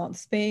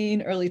 Renaissance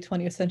Spain, early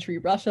 20th century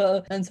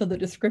Russia. And so the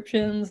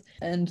descriptions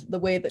and the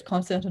way that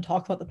Constantine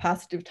talks about the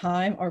passage of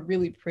time are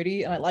really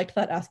pretty. And I liked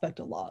that aspect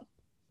a lot.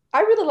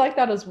 I really like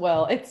that as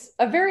well. It's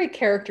a very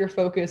character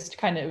focused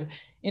kind of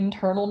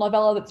internal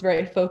novella that's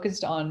very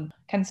focused on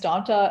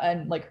Constanta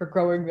and like her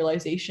growing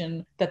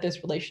realization that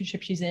this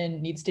relationship she's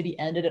in needs to be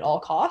ended at all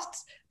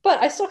costs.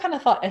 But I still kind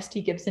of thought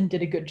S.T. Gibson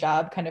did a good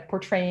job kind of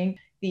portraying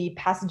the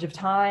passage of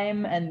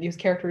time and these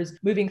characters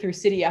moving through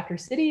city after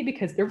city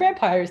because they're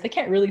vampires. They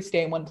can't really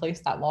stay in one place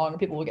that long or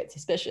people will get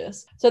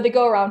suspicious. So they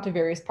go around to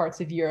various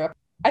parts of Europe.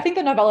 I think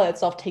the novella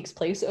itself takes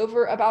place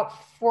over about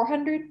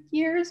 400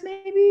 years,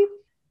 maybe.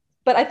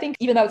 But I think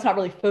even though it's not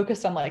really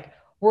focused on like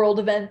world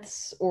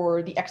events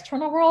or the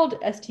external world,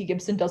 S.T.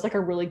 Gibson does like a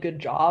really good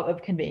job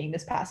of conveying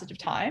this passage of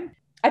time.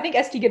 I think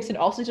S.T. Gibson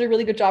also did a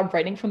really good job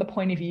writing from the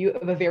point of view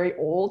of a very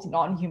old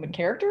non-human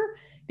character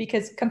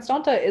because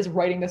Constanta is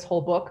writing this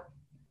whole book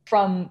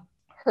from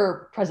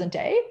her present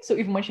day. So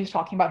even when she's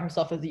talking about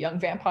herself as a young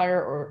vampire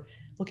or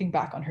looking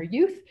back on her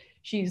youth,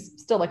 she's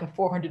still like a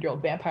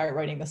 400-year-old vampire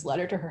writing this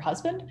letter to her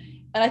husband.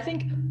 And I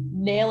think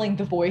nailing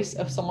the voice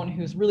of someone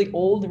who's really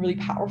old and really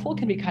powerful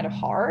can be kind of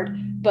hard.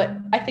 But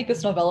I think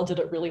this novella did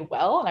it really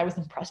well, and I was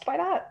impressed by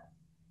that.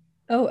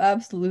 Oh,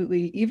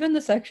 absolutely. Even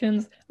the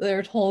sections that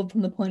are told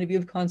from the point of view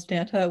of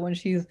Constanta when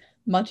she's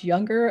much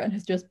younger and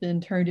has just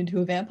been turned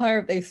into a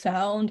vampire, they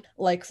sound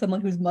like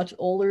someone who's much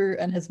older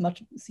and has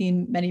much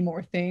seen many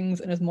more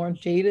things and is more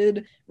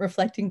jaded,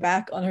 reflecting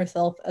back on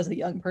herself as a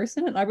young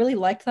person. And I really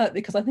liked that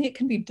because I think it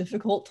can be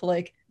difficult to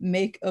like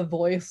make a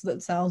voice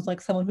that sounds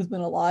like someone who's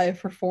been alive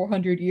for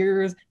 400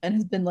 years and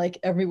has been like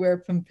everywhere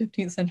from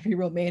 15th century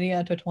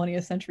Romania to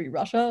 20th century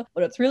Russia.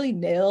 But it's really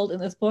nailed in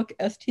this book.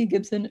 S.T.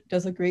 Gibson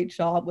does a great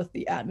job with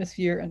the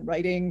atmosphere and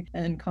writing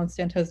and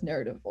Constanta's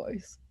narrative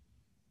voice.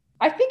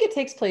 I think it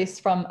takes place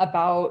from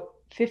about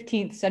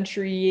 15th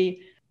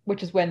century,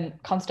 which is when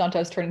Constanta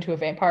is turned into a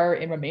vampire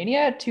in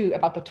Romania, to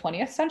about the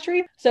 20th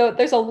century. So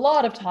there's a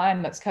lot of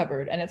time that's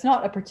covered, and it's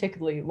not a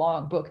particularly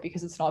long book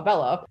because it's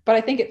novella, but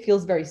I think it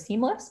feels very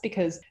seamless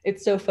because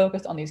it's so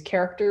focused on these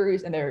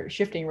characters and their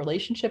shifting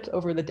relationships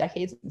over the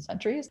decades and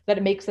centuries that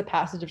it makes the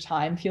passage of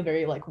time feel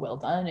very like well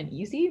done and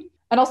easy.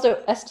 And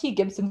also S.T.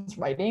 Gibson's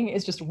writing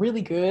is just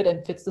really good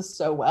and fits this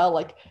so well.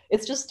 Like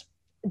it's just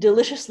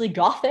deliciously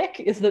gothic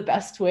is the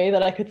best way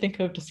that I could think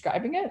of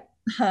describing it.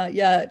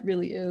 Yeah, it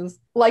really is.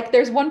 Like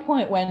there's one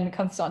point when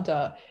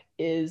Constanta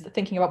is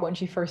thinking about when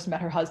she first met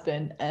her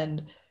husband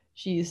and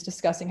she's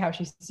discussing how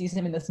she sees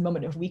him in this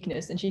moment of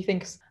weakness and she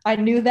thinks, I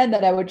knew then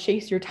that I would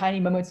chase your tiny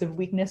moments of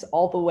weakness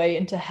all the way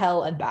into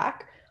hell and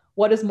back.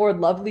 What is more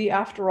lovely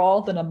after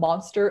all than a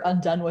monster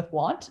undone with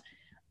want?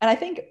 And I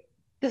think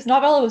this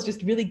novella was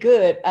just really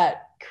good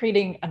at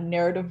creating a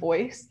narrative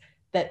voice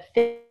that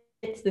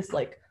fits this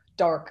like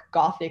dark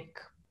gothic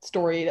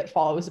story that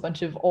follows a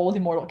bunch of old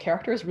immortal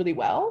characters really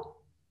well.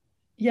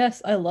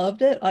 Yes, I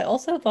loved it. I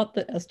also thought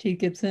that S.T.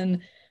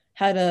 Gibson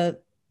had a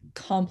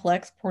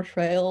complex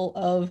portrayal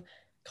of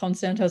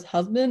Constanta's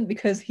husband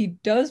because he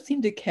does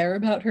seem to care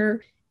about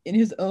her in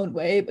his own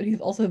way, but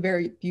he's also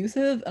very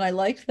abusive. And I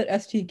liked that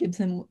S.T.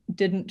 Gibson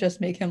didn't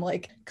just make him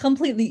like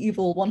completely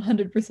evil,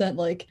 100%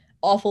 like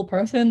awful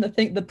person.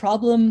 The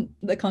problem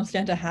that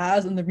Constanta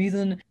has and the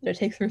reason that it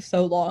takes her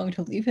so long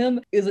to leave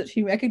him is that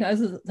she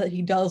recognizes that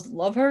he does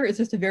love her. It's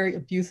just a very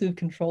abusive,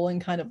 controlling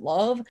kind of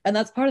love. And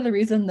that's part of the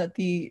reason that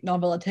the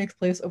novella takes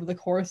place over the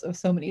course of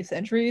so many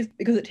centuries,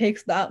 because it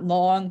takes that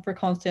long for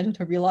Constanta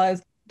to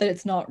realize that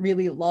it's not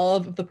really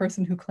love if the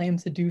person who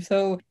claims to do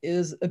so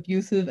is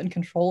abusive and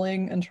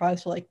controlling and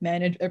tries to like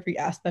manage every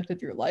aspect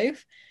of your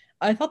life.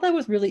 I thought that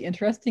was really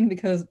interesting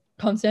because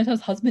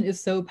Constanta's husband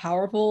is so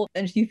powerful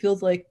and she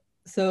feels like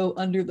so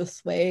under the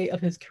sway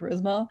of his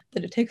charisma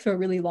that it takes her a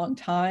really long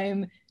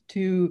time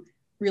to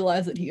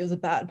realize that he is a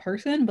bad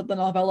person. But the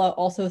novella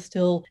also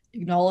still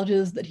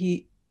acknowledges that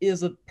he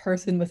is a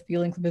person with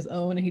feelings of his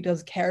own and he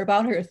does care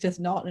about her. It's just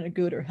not in a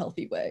good or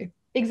healthy way.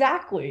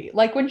 Exactly.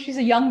 Like when she's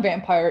a young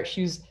vampire,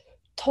 she's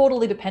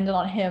totally dependent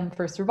on him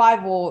for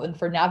survival and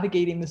for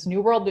navigating this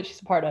new world that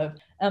she's a part of.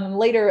 And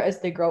later,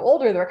 as they grow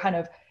older, they're kind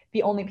of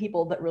the only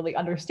people that really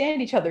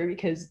understand each other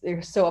because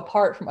they're so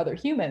apart from other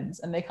humans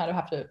and they kind of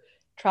have to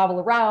travel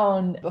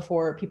around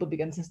before people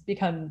begin to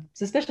become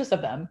suspicious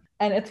of them.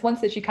 And it's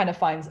once that she kind of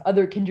finds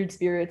other kindred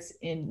spirits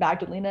in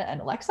Magdalena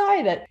and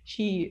Alexei that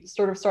she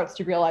sort of starts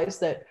to realize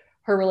that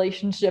her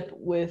relationship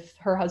with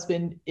her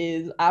husband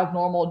is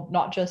abnormal,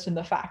 not just in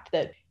the fact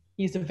that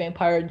he's a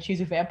vampire and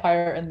she's a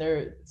vampire and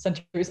they're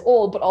centuries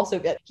old, but also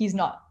that he's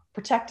not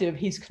protective,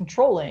 he's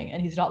controlling,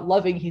 and he's not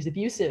loving, he's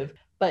abusive.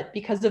 But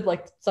because of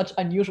like such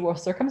unusual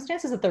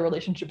circumstances that their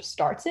relationship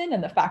starts in,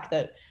 and the fact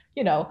that,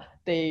 you know,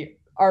 they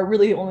are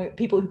really the only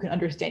people who can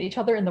understand each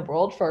other in the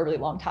world for a really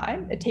long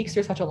time, it takes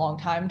her such a long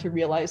time to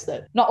realize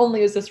that not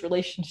only is this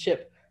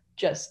relationship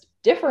just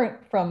different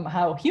from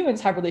how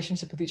humans have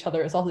relationships with each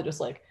other, it's also just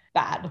like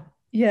bad.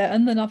 Yeah,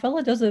 and the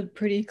novella does a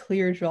pretty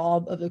clear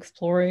job of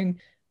exploring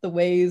the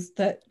ways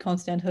that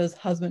Constanta's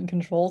husband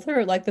controls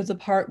her. Like there's a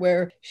part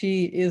where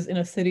she is in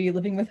a city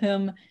living with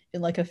him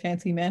in like a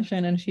fancy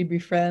mansion and she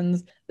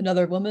befriends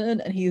another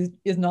woman and he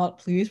is not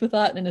pleased with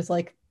that and is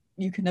like,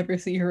 you can never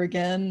see her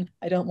again.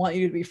 I don't want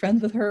you to be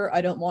friends with her.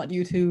 I don't want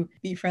you to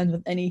be friends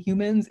with any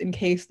humans in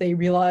case they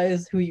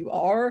realize who you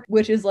are,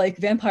 which is like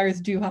vampires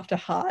do have to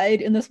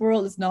hide in this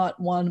world. It's not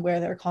one where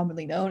they're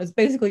commonly known. It's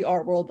basically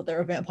our world, but there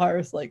are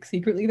vampires like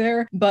secretly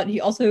there. But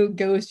he also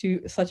goes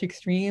to such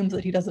extremes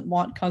that he doesn't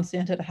want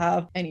Constanta to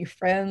have any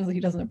friends that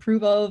he doesn't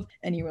approve of,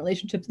 any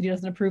relationships that he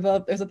doesn't approve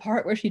of. There's a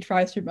part where she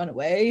tries to run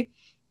away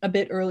a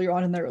bit earlier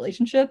on in their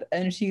relationship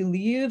and she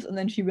leaves and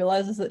then she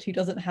realizes that she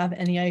doesn't have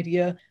any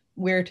idea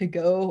where to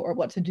go or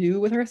what to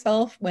do with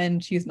herself when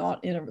she's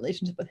not in a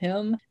relationship with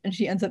him and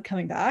she ends up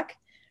coming back.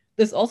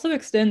 This also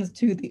extends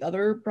to the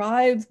other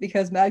brides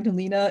because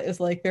Magdalena is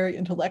like very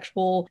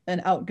intellectual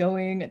and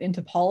outgoing and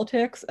into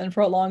politics, and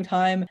for a long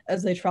time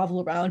as they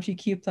travel around she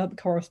keeps up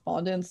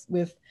correspondence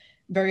with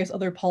various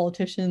other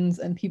politicians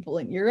and people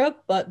in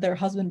Europe, but their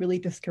husband really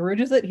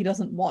discourages it. He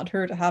doesn't want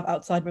her to have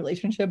outside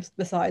relationships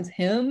besides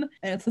him.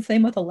 And it's the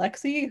same with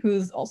Alexei,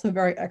 who's also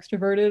very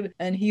extroverted,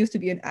 and he used to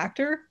be an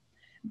actor,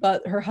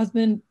 but her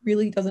husband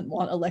really doesn't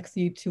want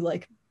Alexei to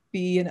like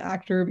be an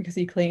actor because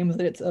he claims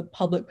that it's a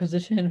public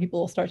position.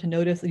 People will start to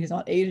notice that he's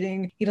not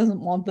aging. He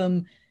doesn't want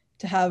them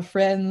to have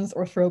friends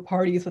or throw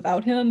parties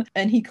without him.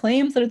 And he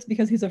claims that it's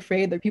because he's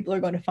afraid that people are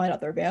going to find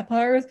out they're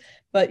vampires,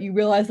 but you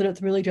realize that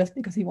it's really just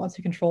because he wants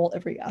to control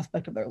every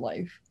aspect of their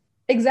life.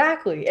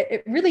 Exactly.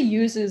 It really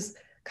uses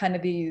kind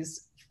of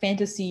these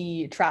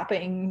fantasy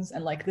trappings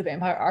and like the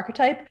vampire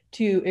archetype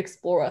to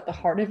explore at the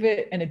heart of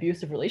it an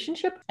abusive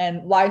relationship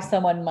and why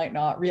someone might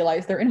not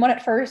realize they're in one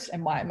at first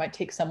and why it might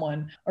take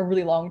someone a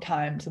really long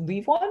time to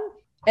leave one.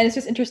 And it's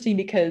just interesting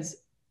because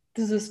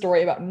this is a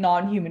story about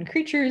non-human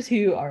creatures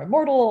who are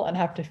immortal and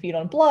have to feed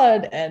on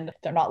blood and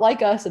they're not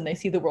like us and they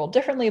see the world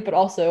differently, but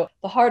also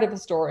the heart of the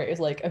story is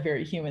like a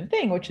very human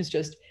thing, which is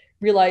just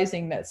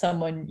realizing that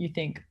someone you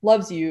think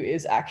loves you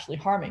is actually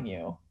harming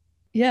you.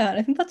 Yeah, and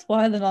I think that's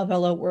why the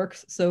novella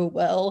works so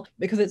well,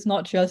 because it's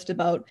not just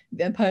about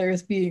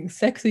vampires being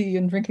sexy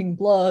and drinking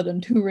blood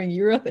and touring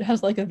Europe. It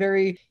has like a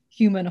very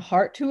human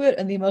heart to it,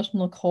 and the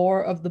emotional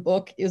core of the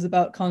book is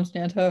about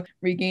Constanta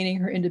regaining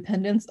her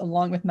independence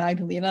along with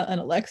Magdalena and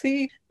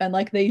Alexei. And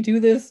like they do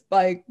this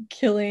by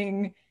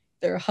killing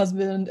their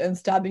husband and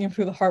stabbing him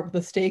through the heart with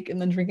a stake and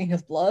then drinking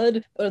his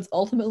blood. But it's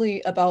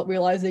ultimately about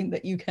realizing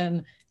that you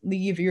can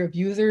leave your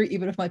abuser,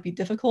 even if it might be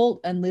difficult,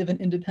 and live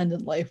an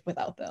independent life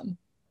without them.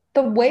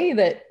 The way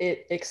that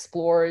it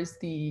explores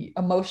the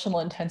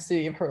emotional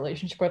intensity of her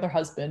relationship with her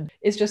husband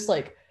is just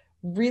like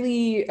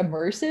really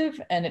immersive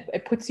and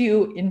it puts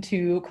you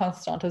into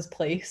Constanta's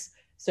place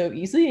so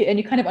easily and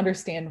you kind of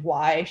understand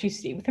why she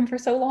stayed with him for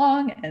so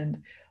long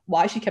and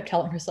why she kept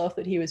telling herself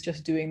that he was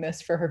just doing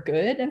this for her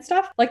good and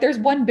stuff. Like there's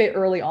one bit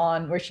early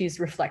on where she's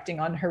reflecting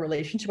on her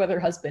relationship with her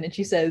husband and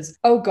she says,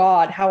 "Oh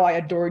God, how I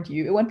adored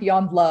you. It went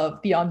beyond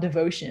love, beyond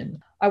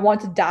devotion. I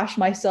want to dash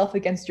myself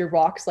against your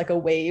rocks like a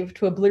wave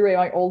to obliterate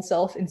my old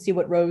self and see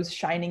what rose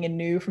shining and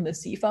new from the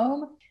sea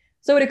foam."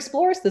 So it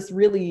explores this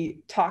really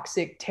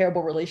toxic,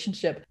 terrible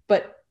relationship,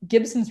 but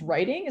Gibson's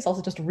writing is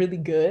also just really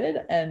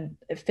good and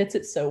it fits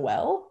it so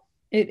well.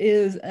 It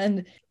is,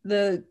 and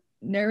the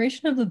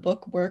narration of the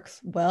book works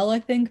well, I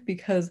think,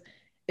 because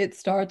it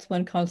starts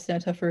when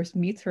Constanta first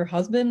meets her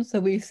husband. So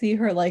we see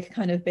her like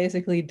kind of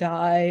basically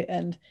die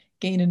and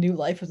gain a new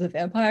life as a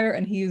vampire,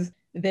 and he's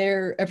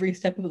there every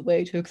step of the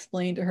way to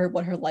explain to her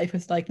what her life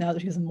is like now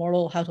that she's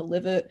immortal, how to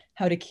live it,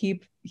 how to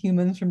keep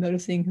humans from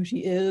noticing who she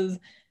is,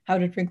 how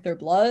to drink their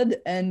blood.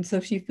 And so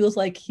she feels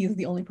like he's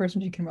the only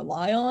person she can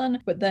rely on.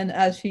 But then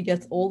as she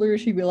gets older,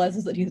 she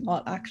realizes that he's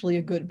not actually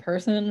a good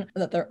person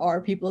and that there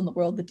are people in the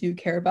world that do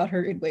care about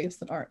her in ways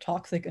that aren't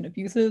toxic and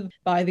abusive.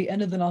 By the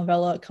end of the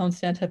novella,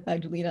 Constanta,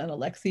 Magdalena, and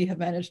Alexei have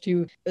managed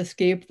to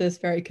escape this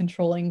very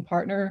controlling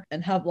partner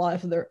and have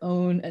lives of their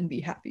own and be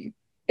happy.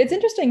 It's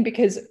interesting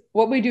because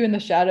What We Do in the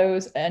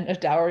Shadows and A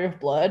Dowry of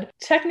Blood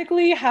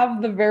technically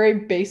have the very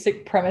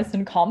basic premise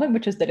in common,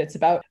 which is that it's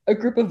about a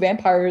group of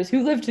vampires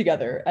who live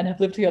together and have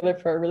lived together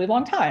for a really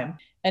long time.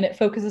 And it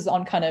focuses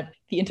on kind of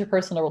the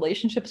interpersonal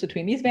relationships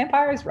between these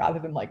vampires rather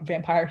than like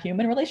vampire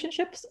human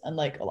relationships,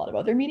 unlike a lot of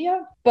other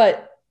media.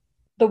 But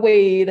the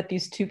way that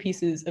these two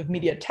pieces of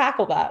media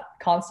tackle that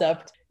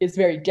concept is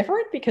very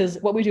different because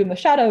What We Do in the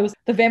Shadows,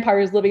 the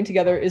vampires living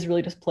together is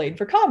really just played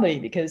for comedy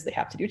because they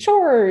have to do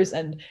chores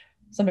and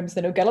sometimes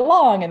they don't get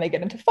along and they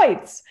get into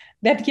fights.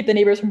 They have to keep the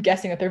neighbors from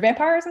guessing that they're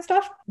vampires and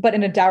stuff. But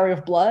in A Dowry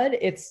of Blood,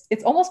 it's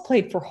almost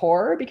played for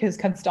horror because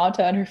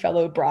Constanta and her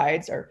fellow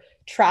brides are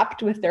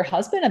trapped with their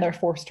husband and they're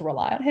forced to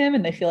rely on him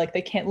and they feel like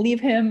they can't leave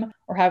him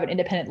or have an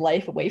independent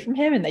life away from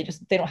him and they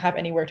don't have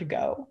anywhere to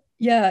go.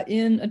 Yeah,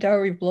 in A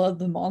Dowry of Blood,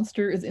 the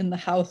monster is in the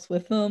house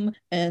with them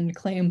and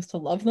claims to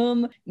love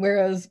them,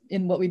 whereas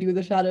in What We Do in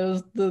the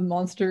Shadows, the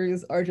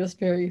monsters are just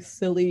very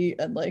silly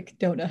and like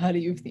don't know how to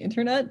use the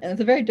internet, and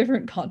it's a very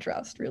different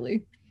contrast,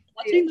 really.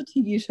 Watching the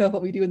TV show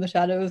What We Do in the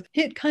Shadows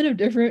hit kind of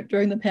different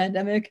during the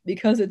pandemic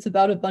because it's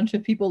about a bunch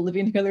of people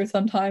living together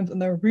sometimes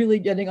and they're really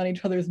getting on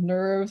each other's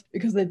nerves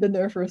because they've been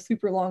there for a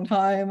super long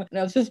time. And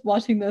I was just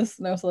watching this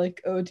and I was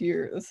like, oh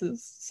dear, this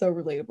is so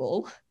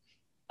relatable.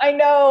 I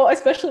know,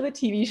 especially the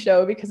TV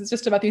show, because it's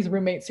just about these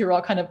roommates who are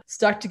all kind of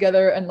stuck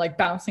together and like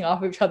bouncing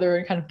off of each other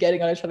and kind of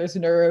getting on each other's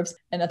nerves.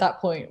 And at that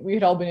point, we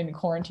had all been in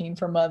quarantine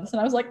for months. And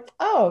I was like,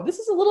 oh, this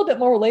is a little bit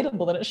more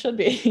relatable than it should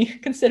be,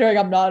 considering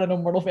I'm not an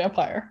immortal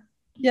vampire.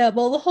 Yeah,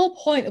 well, the whole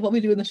point of What We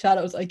Do in the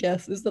Shadows, I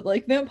guess, is that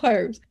like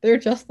vampires, they're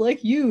just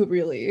like you,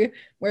 really.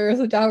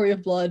 Whereas A Dowry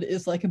of Blood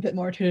is like a bit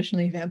more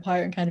traditionally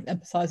vampire and kind of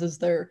emphasizes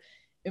their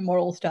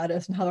immortal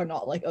status and how they're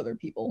not like other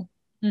people.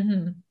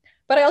 Mm-hmm.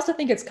 But I also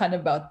think it's kind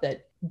of about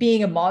that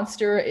being a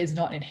monster is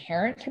not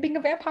inherent to being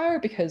a vampire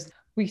because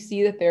we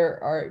see that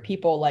there are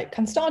people like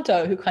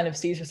Constanta who kind of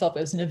sees herself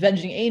as an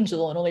avenging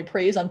angel and only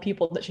preys on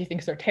people that she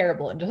thinks are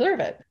terrible and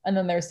deserve it. And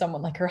then there's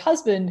someone like her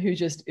husband who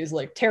just is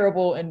like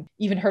terrible and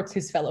even hurts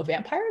his fellow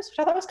vampires, which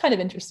I thought was kind of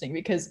interesting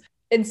because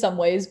in some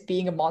ways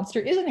being a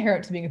monster is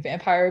inherent to being a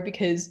vampire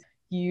because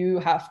you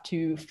have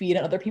to feed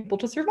on other people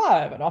to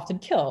survive and often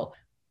kill.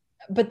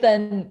 But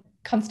then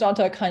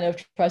Constanta kind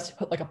of tries to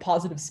put like a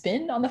positive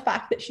spin on the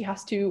fact that she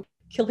has to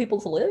kill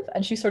people to live,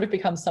 and she sort of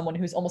becomes someone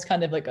who's almost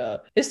kind of like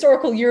a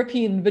historical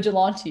European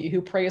vigilante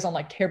who preys on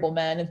like terrible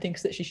men and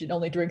thinks that she should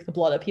only drink the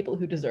blood of people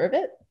who deserve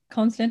it.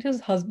 Constanta's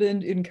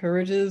husband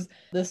encourages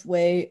this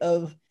way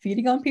of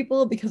feeding on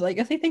people because I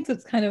guess he thinks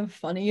it's kind of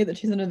funny that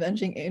she's an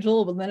avenging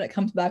angel, but then it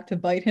comes back to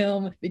bite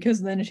him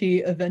because then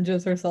she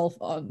avenges herself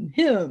on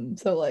him.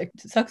 So like,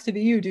 it sucks to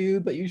be you,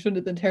 dude, but you shouldn't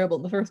have been terrible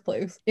in the first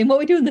place. In What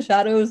We Do in the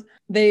Shadows,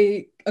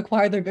 they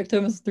acquire their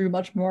victims through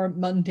much more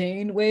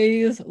mundane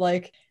ways.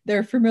 Like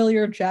their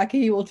familiar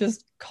Jackie will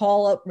just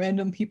call up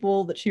random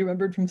people that she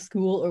remembered from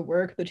school or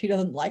work that she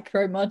doesn't like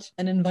very much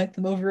and invite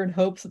them over in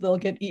hopes that they'll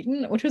get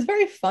eaten, which was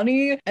very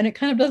funny. And it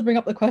kind of does bring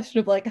up the question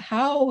of like,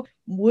 how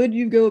would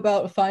you go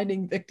about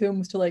finding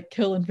victims to like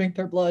kill and drink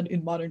their blood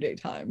in modern day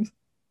times?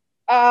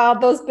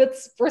 Those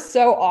bits were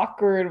so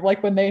awkward,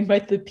 like when they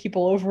invite the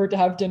people over to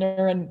have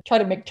dinner and try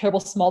to make terrible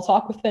small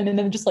talk with them and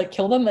then just like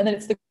kill them. And then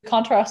it's the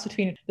contrast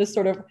between this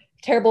sort of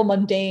terrible,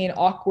 mundane,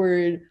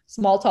 awkward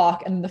small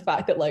talk and the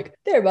fact that like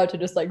they're about to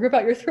just like rip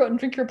out your throat and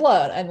drink your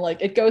blood. And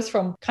like it goes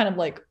from kind of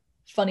like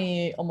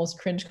funny, almost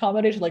cringe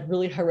comedy to like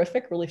really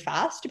horrific, really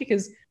fast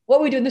because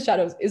What We Do in the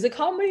Shadows is a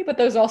comedy, but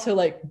there's also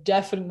like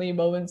definitely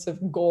moments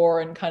of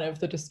gore and kind of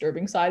the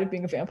disturbing side of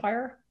being a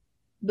vampire.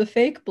 The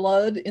fake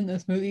blood in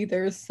this movie,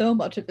 there's so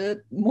much of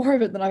it, more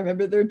of it than I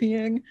remember there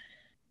being.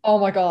 Oh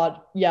my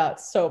God. Yeah,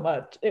 so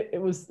much.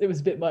 It was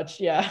a bit much.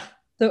 Yeah.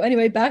 So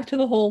anyway, back to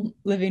the whole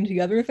living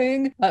together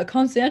thing.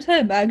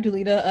 Constanta,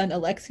 Magdalena, and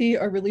Alexei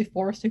are really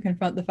forced to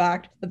confront the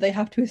fact that they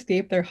have to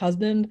escape their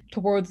husband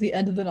towards the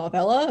end of the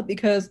novella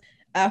because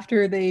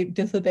after they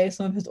disobey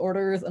some of his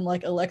orders and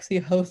like Alexei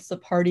hosts a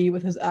party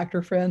with his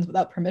actor friends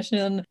without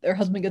permission, their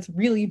husband gets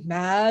really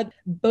mad,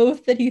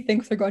 both that he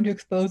thinks they're going to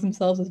expose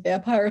themselves as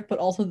vampires, but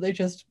also they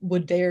just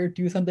would dare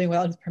do something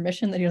without his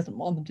permission that he doesn't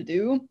want them to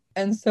do.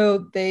 And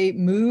so they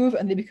move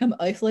and they become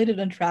isolated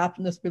and trapped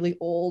in this really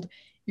old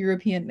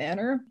European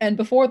manner. And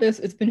before this,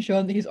 it's been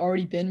shown that he's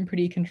already been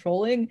pretty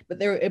controlling, but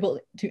they were able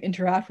to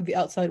interact with the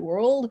outside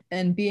world,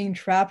 and being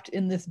trapped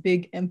in this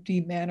big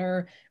empty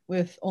manor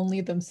with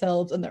only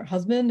themselves and their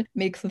husband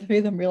makes the three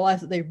of them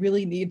realize that they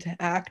really need to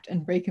act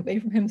and break away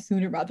from him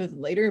sooner rather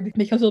than later,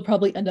 because he'll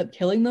probably end up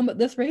killing them at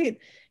this rate.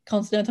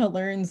 Constanta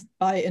learns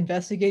by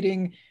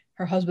investigating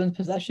her husband's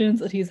possessions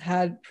that he's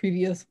had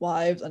previous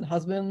wives and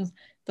husbands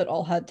that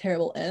all had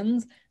terrible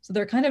ends. So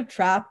they're kind of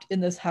trapped in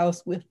this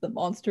house with the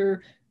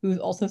monster, who's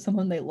also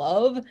someone they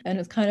love. And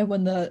it's kind of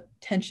when the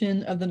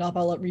tension of the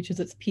novella reaches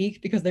its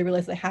peak, because they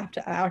realize they have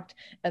to act,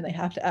 and they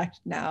have to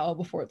act now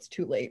before it's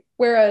too late.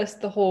 Whereas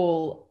the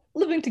whole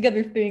living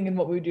together thing and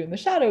What We Do in the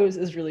Shadows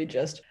is really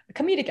just a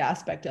comedic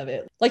aspect of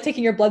it. Like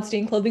taking your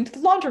bloodstained clothing to the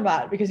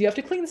laundromat because you have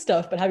to clean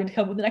stuff, but having to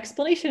come up with an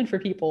explanation for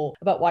people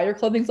about why your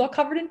clothing's all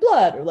covered in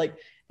blood, or like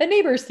the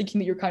neighbors thinking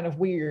that you're kind of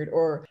weird,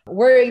 or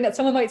worrying that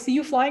someone might see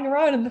you flying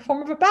around in the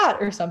form of a bat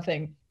or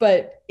something.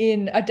 But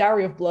in A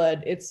Dowry of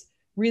Blood, it's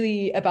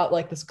really about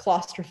like this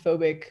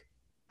claustrophobic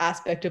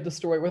aspect of the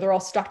story where they're all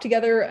stuck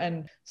together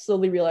and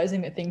slowly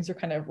realizing that things are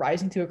kind of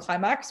rising to a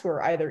climax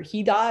where either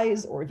he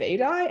dies or they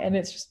die. And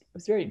it's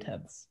very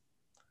intense.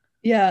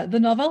 Yeah, the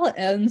novella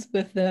ends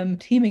with them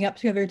teaming up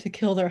together to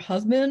kill their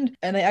husband,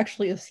 and they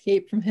actually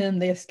escape from him.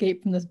 They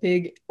escape from this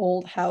big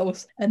old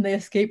house, and they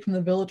escape from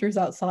the villagers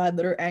outside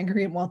that are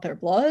angry and want their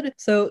blood.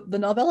 So the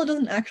novella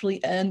doesn't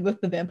actually end with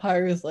the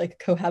vampires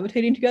like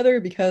cohabitating together,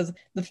 because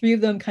the three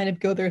of them kind of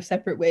go their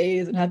separate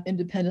ways and have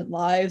independent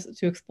lives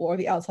to explore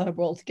the outside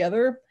world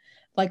together.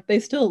 Like they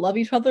still love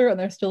each other and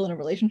they're still in a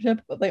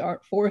relationship, but they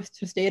aren't forced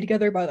to stay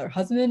together by their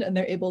husband, and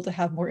they're able to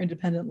have more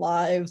independent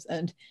lives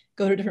and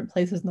go to different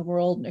places in the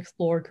world and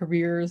explore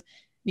careers,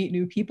 meet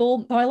new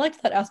people. So I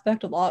liked that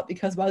aspect a lot,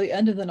 because by the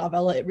end of the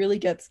novella, it really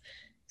gets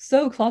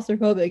so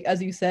claustrophobic,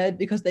 as you said,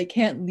 because they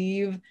can't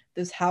leave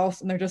this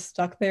house and they're just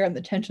stuck there and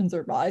the tensions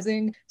are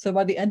rising. So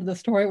by the end of the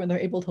story, when they're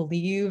able to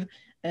leave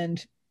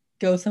and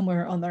go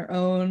somewhere on their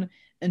own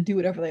and do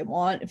whatever they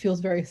want, it feels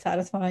very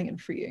satisfying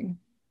and freeing.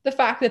 The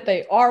fact that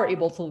they are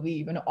able to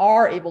leave and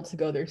are able to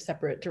go their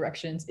separate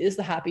directions is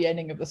the happy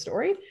ending of the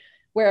story.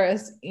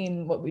 Whereas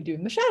in What We Do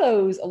in the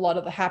Shadows, a lot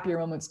of the happier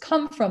moments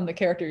come from the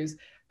characters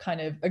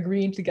kind of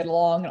agreeing to get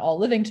along and all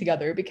living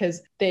together,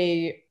 because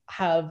they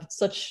have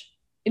such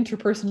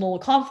interpersonal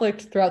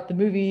conflict throughout the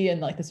movie, and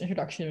like this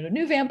introduction of a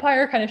new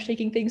vampire kind of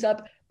shaking things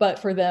up. But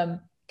for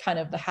them, kind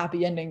of the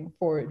happy ending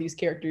for these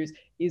characters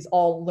is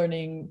all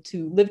learning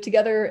to live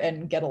together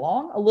and get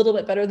along a little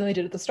bit better than they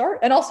did at the start,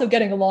 and also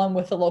getting along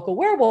with the local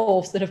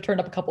werewolves that have turned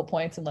up a couple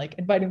points and like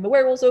inviting the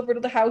werewolves over to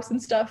the house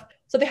and stuff.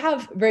 So they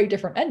have very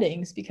different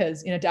endings,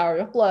 because in A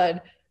Dowry of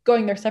Blood,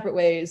 going their separate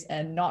ways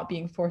and not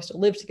being forced to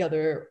live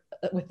together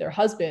with their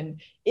husband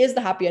is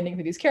the happy ending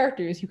for these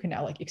characters, who can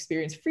now like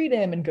experience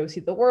freedom and go see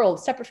the world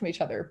separate from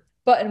each other.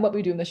 But in What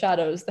We Do in the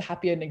Shadows, the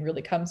happy ending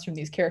really comes from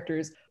these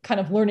characters kind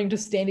of learning to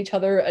stand each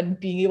other and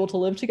being able to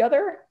live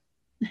together.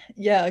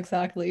 Yeah,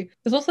 exactly.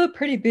 There's also a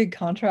pretty big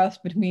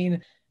contrast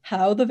between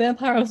how the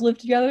vampires live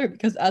together,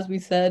 because as we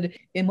said,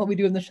 in What We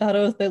Do in the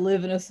Shadows, they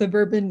live in a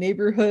suburban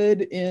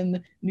neighborhood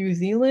in New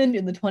Zealand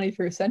in the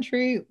 21st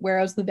century,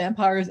 whereas the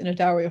vampires in A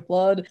Dowry of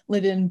Blood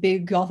live in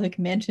big Gothic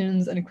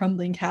mansions and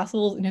crumbling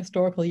castles in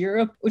historical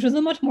Europe, which is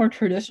a much more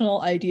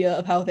traditional idea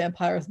of how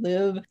vampires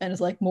live and is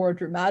like more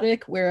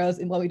dramatic, whereas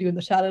in What We Do in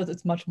the Shadows,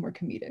 it's much more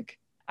comedic.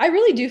 I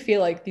really do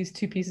feel like these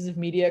two pieces of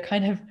media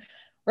kind of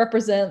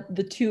represent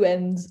the two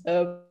ends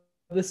of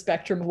the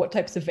spectrum of what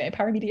types of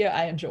vampire media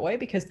I enjoy,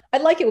 because I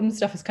like it when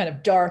stuff is kind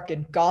of dark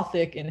and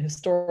gothic and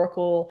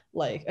historical,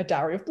 like A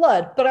Dowry of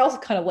Blood, but I also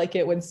kind of like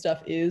it when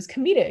stuff is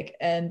comedic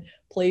and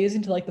plays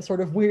into like the sort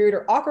of weird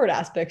or awkward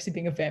aspects of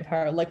being a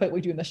vampire, like What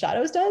We Do in the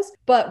Shadows does.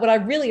 But what I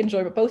really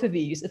enjoy about both of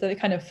these is that they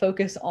kind of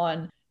focus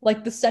on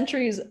like the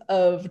centuries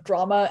of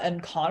drama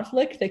and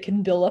conflict that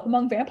can build up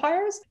among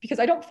vampires, because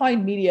I don't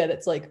find media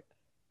that's like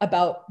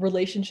about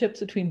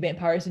relationships between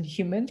vampires and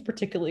humans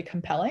particularly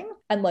compelling.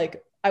 And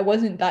like I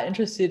wasn't that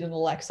interested in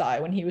Alexei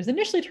when he was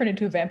initially turned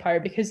into a vampire,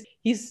 because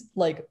he's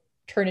like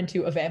turned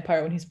into a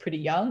vampire when he's pretty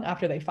young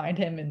after they find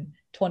him in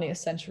 20th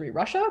century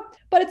Russia.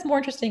 But it's more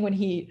interesting when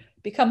he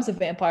becomes a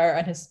vampire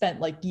and has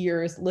spent like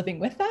years living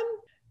with them.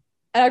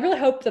 And I really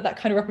hope that that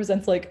kind of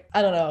represents like,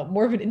 I don't know,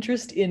 more of an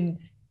interest in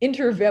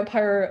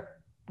inter-vampire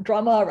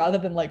drama rather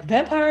than like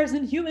vampires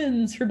and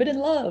humans, forbidden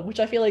love, which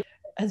I feel like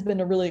has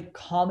been a really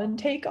common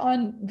take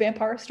on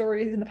vampire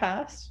stories in the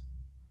past.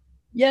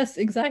 Yes,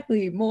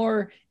 exactly.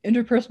 More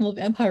interpersonal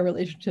vampire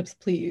relationships,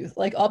 please.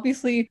 Like,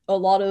 obviously, a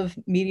lot of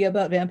media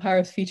about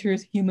vampires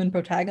features human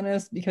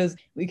protagonists because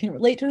we can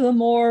relate to them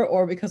more,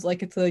 or because,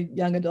 like, it's a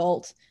young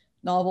adult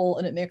novel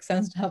and it makes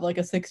sense to have, like,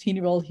 a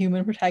 16-year-old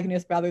human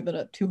protagonist rather than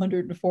a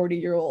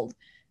 240-year-old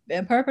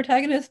vampire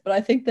protagonist. But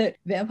I think that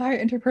vampire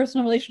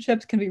interpersonal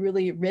relationships can be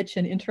really rich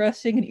and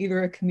interesting in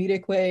either a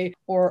comedic way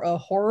or a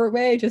horror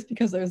way, just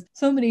because there's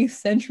so many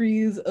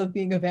centuries of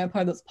being a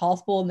vampire that's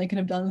possible, and they can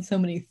have done so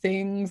many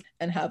things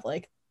and have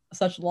like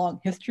such long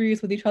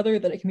histories with each other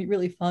that it can be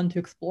really fun to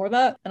explore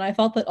that. And I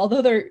felt that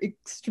although they're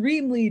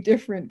extremely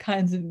different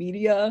kinds of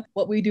media,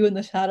 What We Do in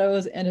the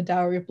Shadows and A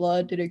Dowry of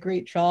Blood did a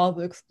great job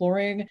of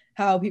exploring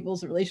how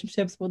people's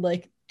relationships would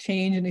like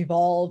change and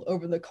evolve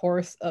over the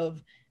course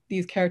of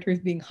these characters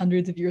being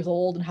hundreds of years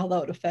old and how that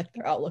would affect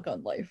their outlook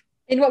on life.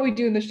 In What We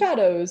Do in the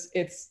Shadows,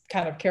 it's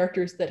kind of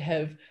characters that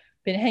have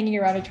been hanging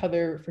around each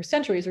other for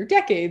centuries or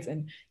decades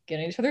and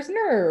getting each other's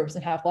nerves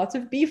and have lots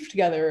of beef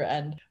together.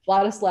 And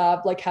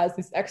Vladislav like has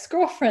this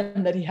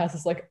ex-girlfriend that he has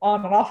this like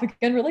on and off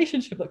again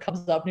relationship that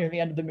comes up near the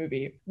end of the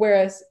movie.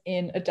 Whereas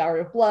in A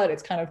Dowry of Blood,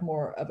 it's kind of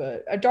more of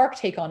a dark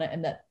take on it,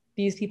 and that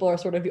these people are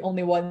sort of the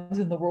only ones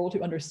in the world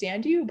who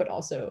understand you, but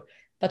also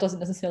that doesn't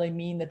necessarily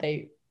mean that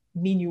they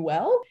mean you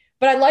well.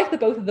 But I like that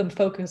both of them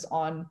focus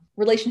on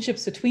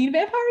relationships between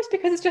vampires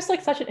because it's just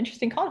like such an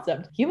interesting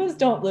concept. Humans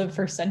don't live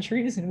for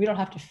centuries and we don't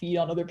have to feed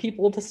on other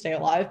people to stay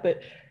alive,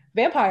 but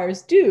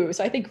vampires do.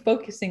 So I think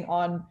focusing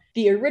on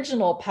the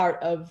original part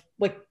of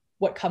like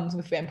what comes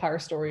with vampire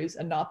stories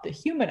and not the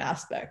human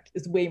aspect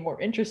is way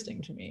more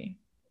interesting to me.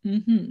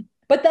 Mm-hmm.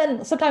 But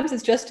then sometimes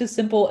it's just as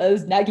simple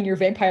as nagging your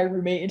vampire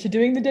roommate into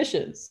doing the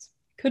dishes.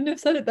 Couldn't have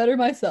said it better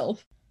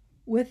myself.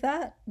 With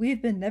that,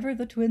 we've been Never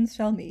the Twins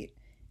Shall Meet.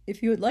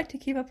 If you would like to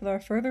keep up with our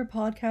further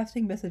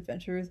podcasting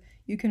misadventures,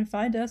 you can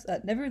find us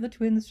at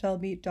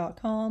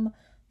neverthetwinsshallmeet.com,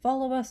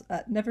 follow us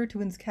at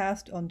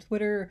NeverTwinsCast on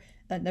Twitter,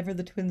 at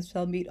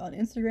NeverTheTwinsShallMeet on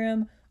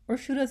Instagram, or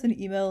shoot us an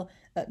email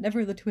at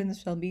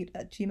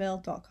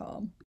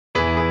neverthetwinsshallmeet@gmail.com.